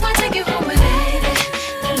 I just want to take you home with me.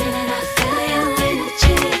 The minute I feel your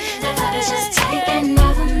energy, the vibe is just taking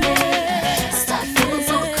over me. Start feeling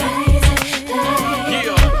so crazy, baby.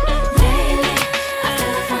 Lately, I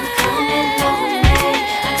feel like I'm coming home with me.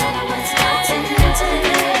 I don't know what's starting into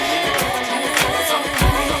me. And I feel so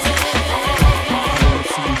crazy,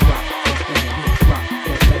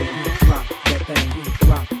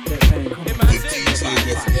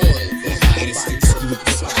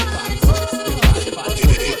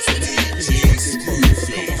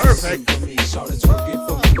 Perfect.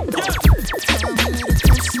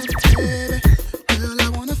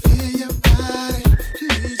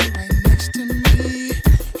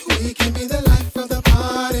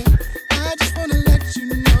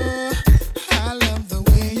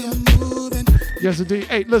 Yes, indeed.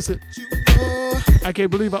 Hey, listen. I can't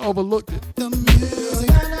believe I overlooked it.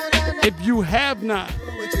 If you have not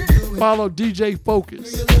followed DJ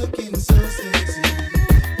Focus,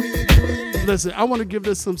 listen, I want to give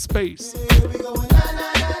this some space.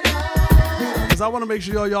 Because I want to make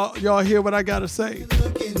sure y'all hear what I got to say.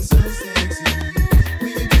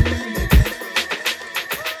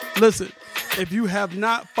 Listen, if you have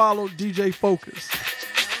not followed DJ Focus,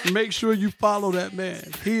 make sure you follow that man.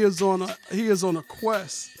 He is on a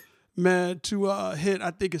quest, man, to hit, I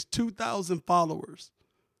think it's 2,000 followers.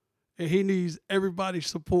 And he needs everybody's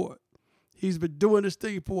support. He's been doing this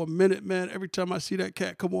thing for a minute, man. Every time I see that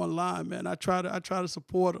cat come online, man, I try to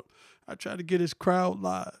support him. I try to get his crowd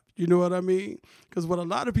live. You know what I mean? Because what a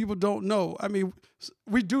lot of people don't know, I mean,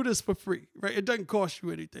 we do this for free, right? It doesn't cost you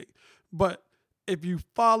anything. But if you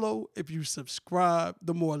follow, if you subscribe,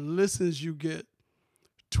 the more listens you get.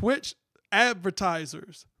 Twitch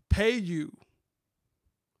advertisers pay you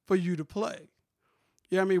for you to play.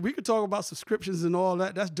 Yeah, I mean, we could talk about subscriptions and all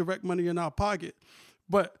that. That's direct money in our pocket.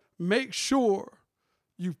 But make sure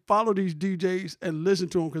you follow these DJs and listen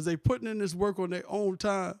to them because they're putting in this work on their own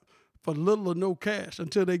time for little or no cash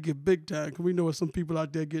until they get big time. Because we know there's some people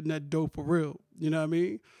out there getting that dough for real. You know what I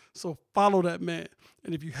mean? So follow that man.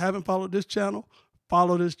 And if you haven't followed this channel,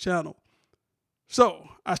 follow this channel. So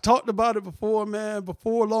I talked about it before, man.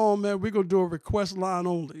 Before long, man, we're going to do a request line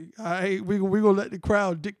only. All right? We're going to let the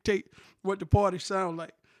crowd dictate what the party sound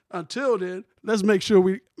like. Until then, let's make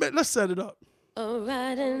sure let's set it up.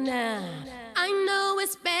 Alright and now, I know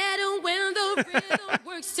it's better when the rhythm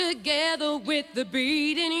works together with the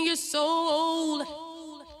beat in your soul.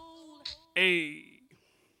 Hey.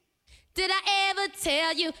 Did I ever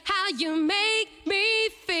tell you how you make me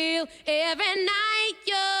feel? Every night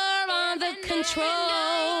you're under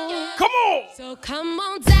control. Come on! So come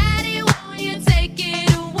on, daddy, won't you take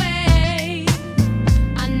it away?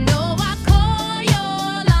 I know I call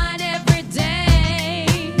your line every day.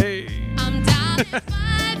 Hey. I'm dialing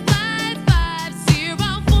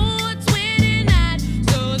 555-0429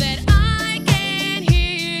 so that I can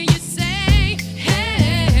hear you say,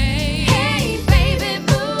 hey, hey, baby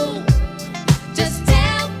boo. Just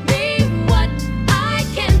tell me what I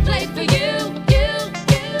can play for you,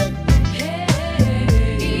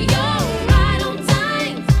 hey. You're right on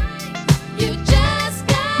time. You just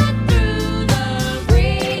got through the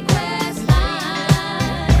request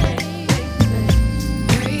line.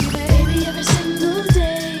 Baby, every single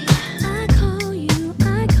day I call you.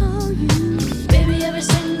 Baby, every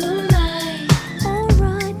single night.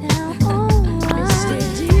 Alright now, alright. Mr.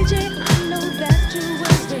 DJ, I know that you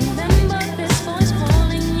will remember this voice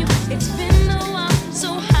calling you. It's been a while,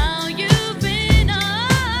 so how you been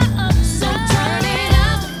up? So turn it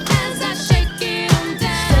up as I shake it on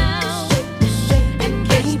down. And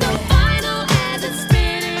catch the final as it's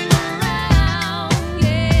spinning around.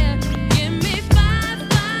 Yeah, give me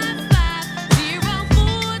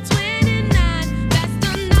 555-0429. That's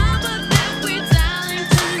the number that we're dialing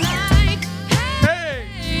tonight.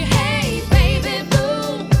 Hey, hey, baby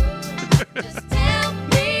boo. Just tell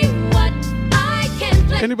me what I can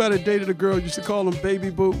play. Anybody that dated a girl used to call him baby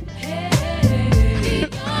boo.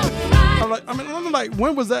 I'm like,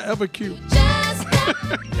 when was that ever cute? Just got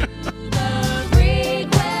through the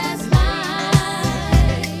request line.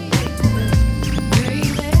 Baby,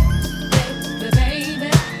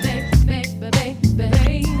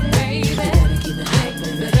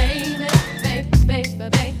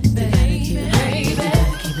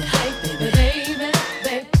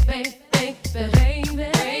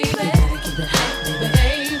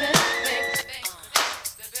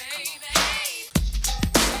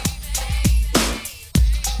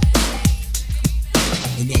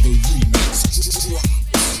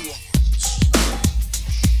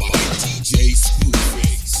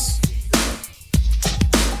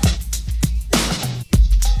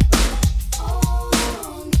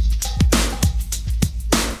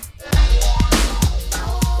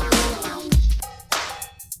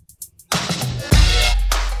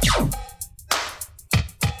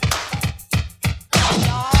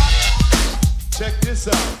 this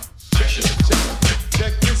out. Check this out.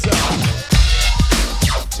 Check this out.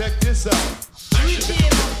 Check this out. Check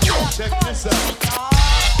this out.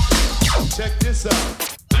 Check this out. Check this out.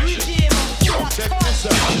 Check this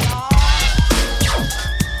out.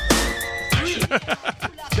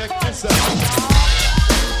 Check this out.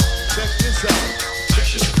 Check this out.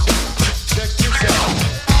 Check this out.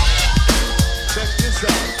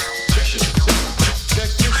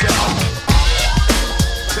 Check this out. Check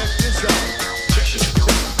this out.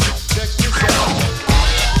 Check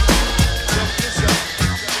this out.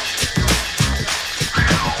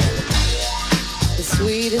 The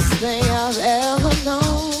sweetest thing I've ever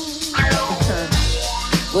known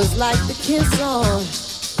was like the kiss on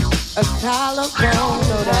a collarbone,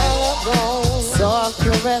 soft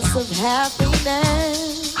caress of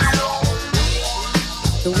happiness.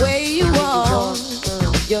 The way you walk,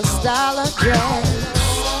 your style of dress.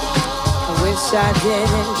 I wish I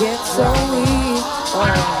didn't get so weak.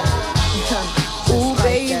 Ooh,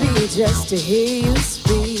 baby, just to hear you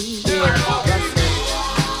speak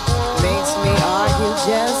makes me argue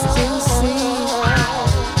just to see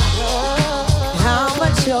how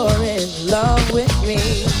much you're in love with me.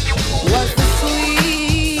 What's the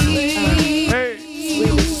sweet?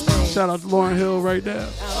 Shout out to Lauryn Hill right now.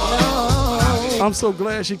 I'm so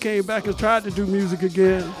glad she came back and tried to do music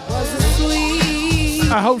again.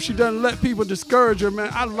 I hope she doesn't let people discourage her, man.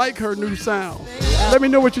 I like her new sound. Let me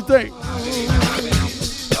know what you think.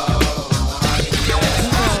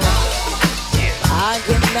 I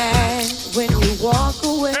get mad when you walk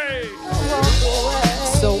away.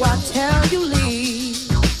 So I tell you leave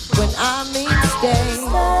when I mean stay.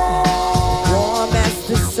 Warm as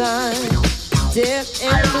the sun, dipped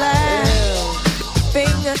in black.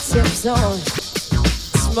 Fingertips on,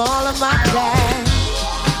 small of my back.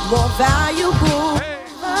 More valuable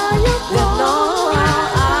than all I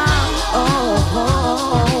own.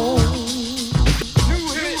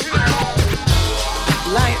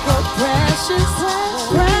 Like a precious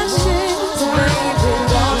baby,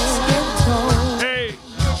 dark skin tone. Hey,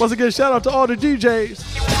 once again, shout out to all the DJs.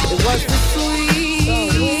 It was the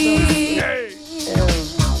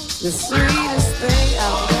the sweetest thing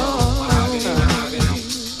I've known.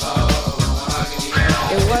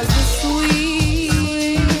 It was the sweetest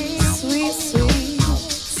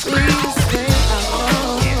thing I've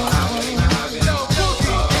known.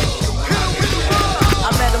 I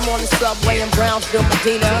met him on the subway in Brownsville,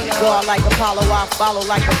 Medina. Girl like Apollo, I follow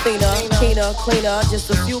like Athena. Keener, cleaner, just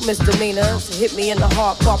a few misdemeanors. Hit me in the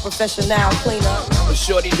heart, car professional cleaner. Well,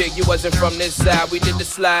 shorty dig, you wasn't from this side. We did the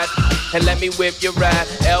slide and let me whip your ride.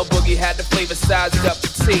 L Boogie had the flavor sized up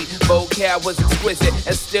petite. Vocab was exquisite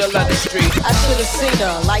and still on the street. I should have seen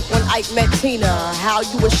her, like when Ike met Tina. How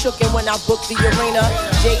you were shookin' when I booked the arena.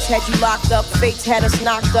 Jakes had you locked up, Fates had us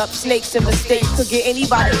knocked up. Snakes and mistakes could get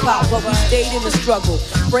anybody popped, but we stayed in the struggle,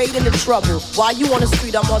 prayed in the trouble. While you on the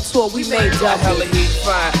street, I'm on tour, we made double. Hella heat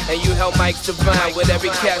fine, and you held mics divine. With every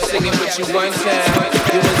cat singing with you one time.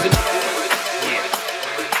 You was the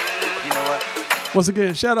Once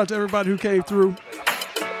again, shout out to everybody who came through.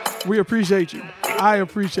 We appreciate you. I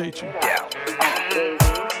appreciate you.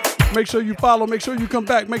 Make sure you follow. Make sure you come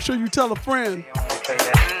back. Make sure you tell a friend.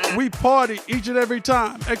 We party each and every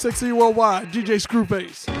time. XXE Worldwide, DJ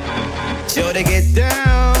Screwface. Sure to get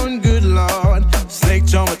down, good lord. Snake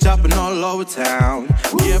charmer chopping all over town.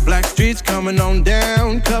 Yeah, black streets coming on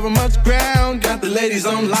down. Cover much ground, got the ladies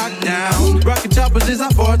on lockdown. Rockin' choppers is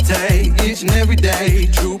our forte, each and every day.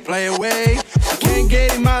 True play away, can't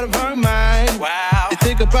get him out of her mind. Wow, they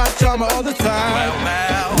think about charmer all the time.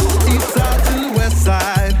 Wow. East side to the west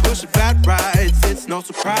side, pushing fat rides, it's no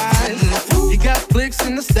surprise. You got flicks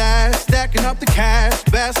in the stash, stacking up the cash.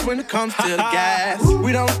 Fast when it comes to the gas.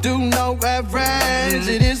 We don't do no average,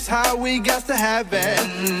 it is how we got to have it.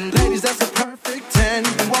 Ladies, that's a perfect 10.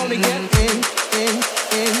 You wanna get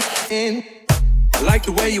in. I like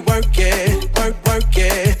the way you work it, work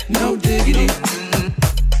it, no diggity.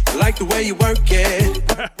 I like the way you work it,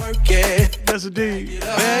 work it. Yes, indeed.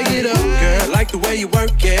 Bag it up, girl. I like the way you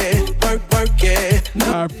work it, work it.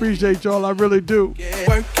 I appreciate y'all, I really do.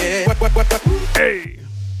 Work it. Hey.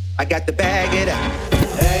 I got to bag it up.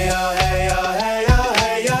 Hey yo, hey yo, hey yo,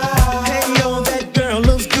 hey yo. Hey yo, that girl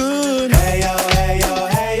looks good. Hey yo, hey yo,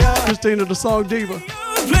 hey yo. Christina the Song Diva.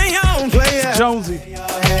 Play on, play on. Jonesy.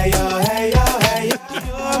 Hey yo, hey yo, hey yo,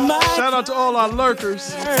 hey yo. Shout out to all our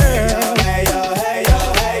lurkers. Hey yo, hey yo, hey yo,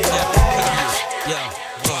 hey yo.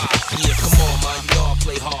 Yeah, come on, man, you all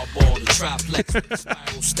play hardball, the trap play.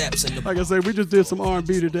 Spiral steps in the Like I said, we just did some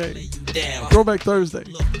R&B today. down. Throwback Thursday.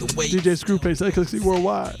 The way DJ Screwface, XXC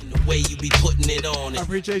Worldwide. the way you be putting it on. I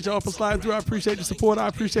appreciate y'all for sliding through. I appreciate the support. I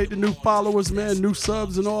appreciate the new followers, man, new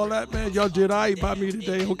subs and all that, man. Y'all did all right by me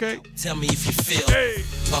today, okay? Tell me if you feel. Hey.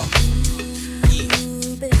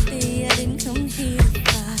 Baby, I didn't come here to fight.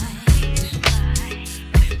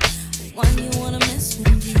 Why you wanna mess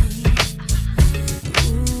with me?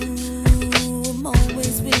 Ooh, I'm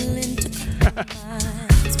always willing to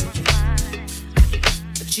compromise.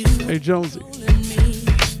 But you Hey, Jonesy.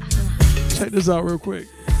 Check this out real quick.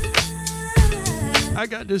 I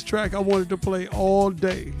got this track I wanted to play all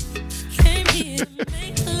day. came here to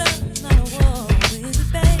make love, not a war with a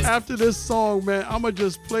baby. After this song, man, I'ma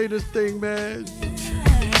just play this thing, man.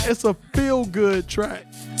 It's a feel-good track.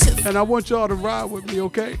 And I want y'all to ride with me,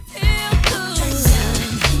 okay?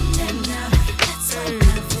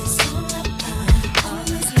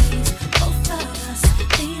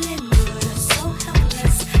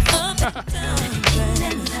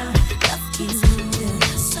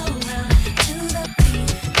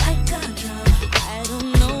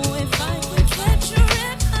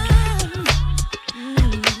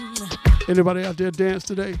 Anybody out there dance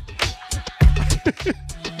today?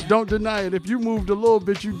 Don't deny it. If you moved a little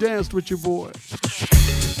bit, you danced with your boy.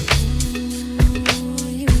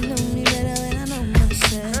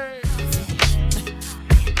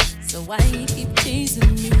 So why you keep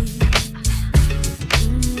teasing me?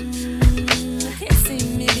 I can't see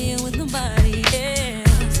me being with nobody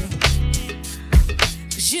else.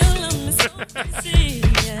 'Cause you love me so easy.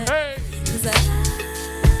 Yeah. 'Cause I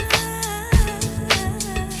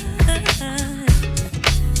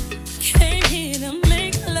came here to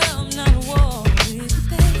make love, not a war with a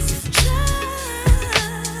baby.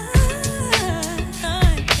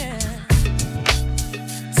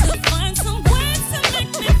 Try to find some ways to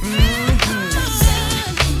make me feel.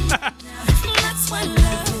 That's what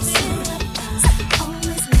love is.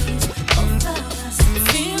 Always leaves both of us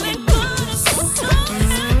feeling good and so happy.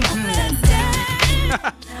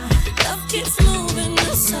 Love keeps moving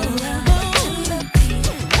us around.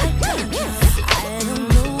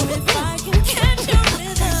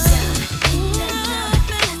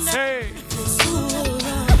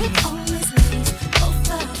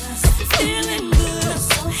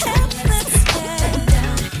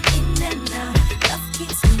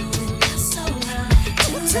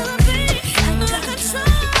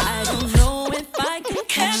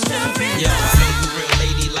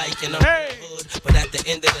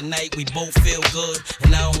 End of the night, we both feel good,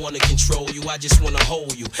 and I don't wanna control you, I just wanna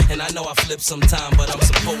hold you. And I know I flip sometime, but I'm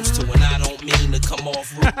supposed to, and I don't mean to come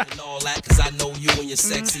off rude and all that, 'cause I know you and your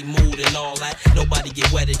sexy mood and all that. Nobody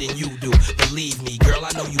get wetter than you do, believe me, girl,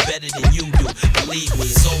 I know you better than you do. Believe me,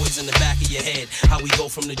 it's always in the back of your head, how we go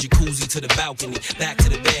from the jacuzzi to the balcony, back to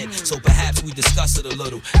the bed, so perhaps we discuss it a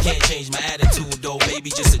little. Can't change my attitude though, maybe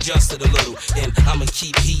just adjust it a little, and I'ma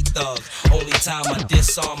keep heat thug. Only time I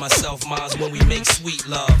disarm myself, mine's when we make sweet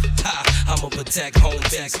love. Ha, I'ma protect home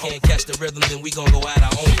base. Can't catch the rhythm, then we gon' go at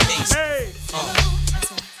our own pace. So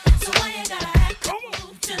why you gotta act a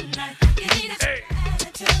fool tonight? You need a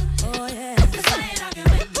attitude. Oh yeah. 'Cause I ain't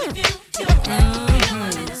arguing with you. You're wrong. You're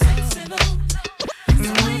in a sexy mood.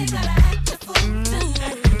 So why you gotta act a fool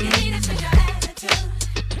tonight? You need to change your attitude.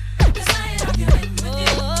 'Cause I ain't arguing with you.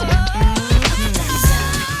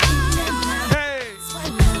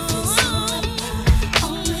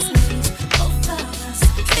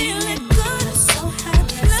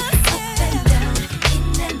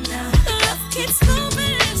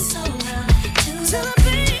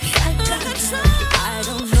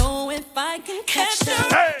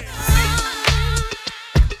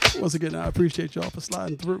 Once again, I appreciate y'all for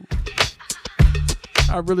sliding through.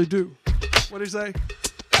 I really do. What do you say?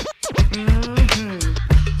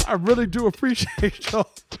 I really do appreciate y'all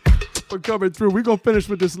for coming through. We're going to finish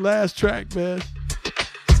with this last track, man.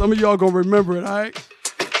 Some of y'all going to remember it, all right?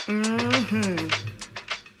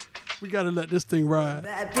 We got to let this thing ride.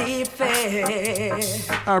 That be fair?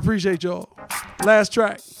 I appreciate y'all. Last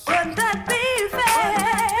track. Would that be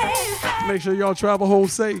fair? Make sure y'all travel home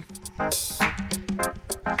safe.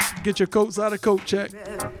 Get your coats out of coat check,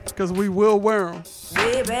 because we will wear them.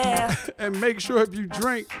 Baby. And make sure if you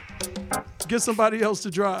drink, get somebody else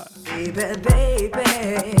to drive. Baby,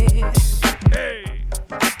 baby. Hey.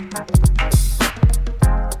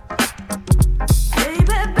 Baby,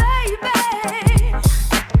 baby.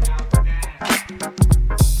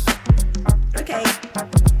 Okay.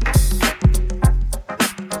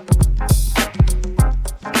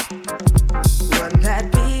 Wouldn't that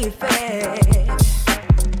be fair?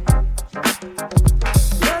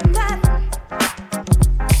 Wouldn't that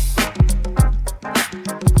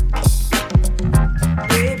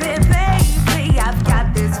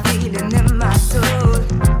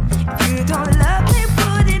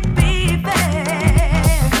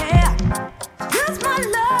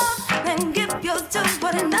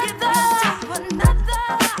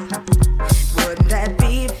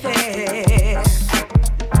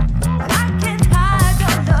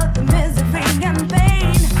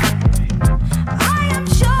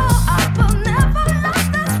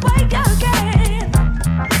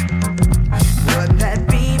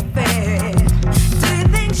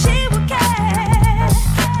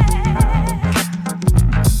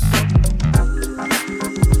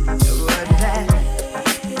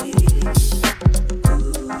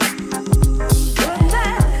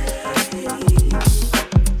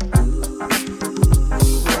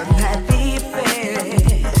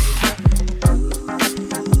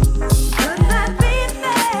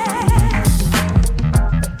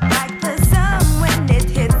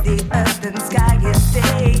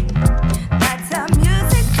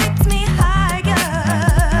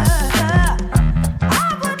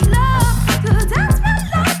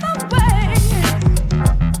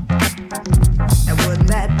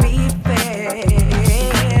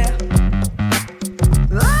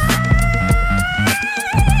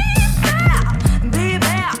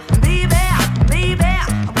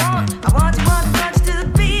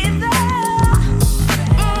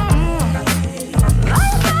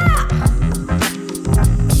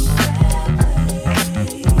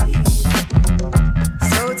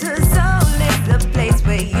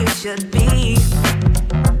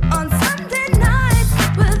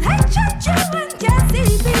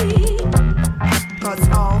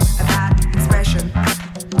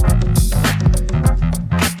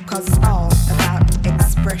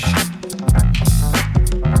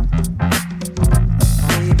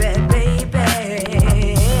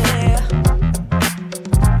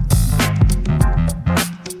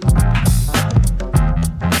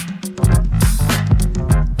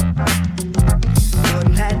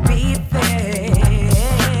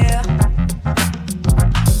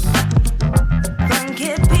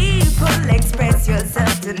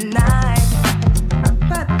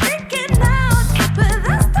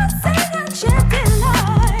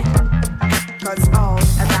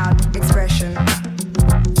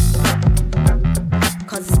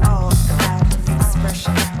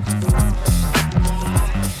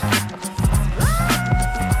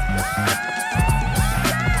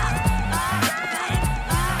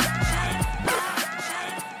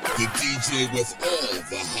DJ with all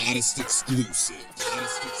the hottest exclusive.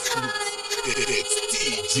 It's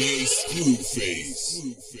DJ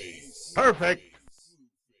Screwface. Perfect.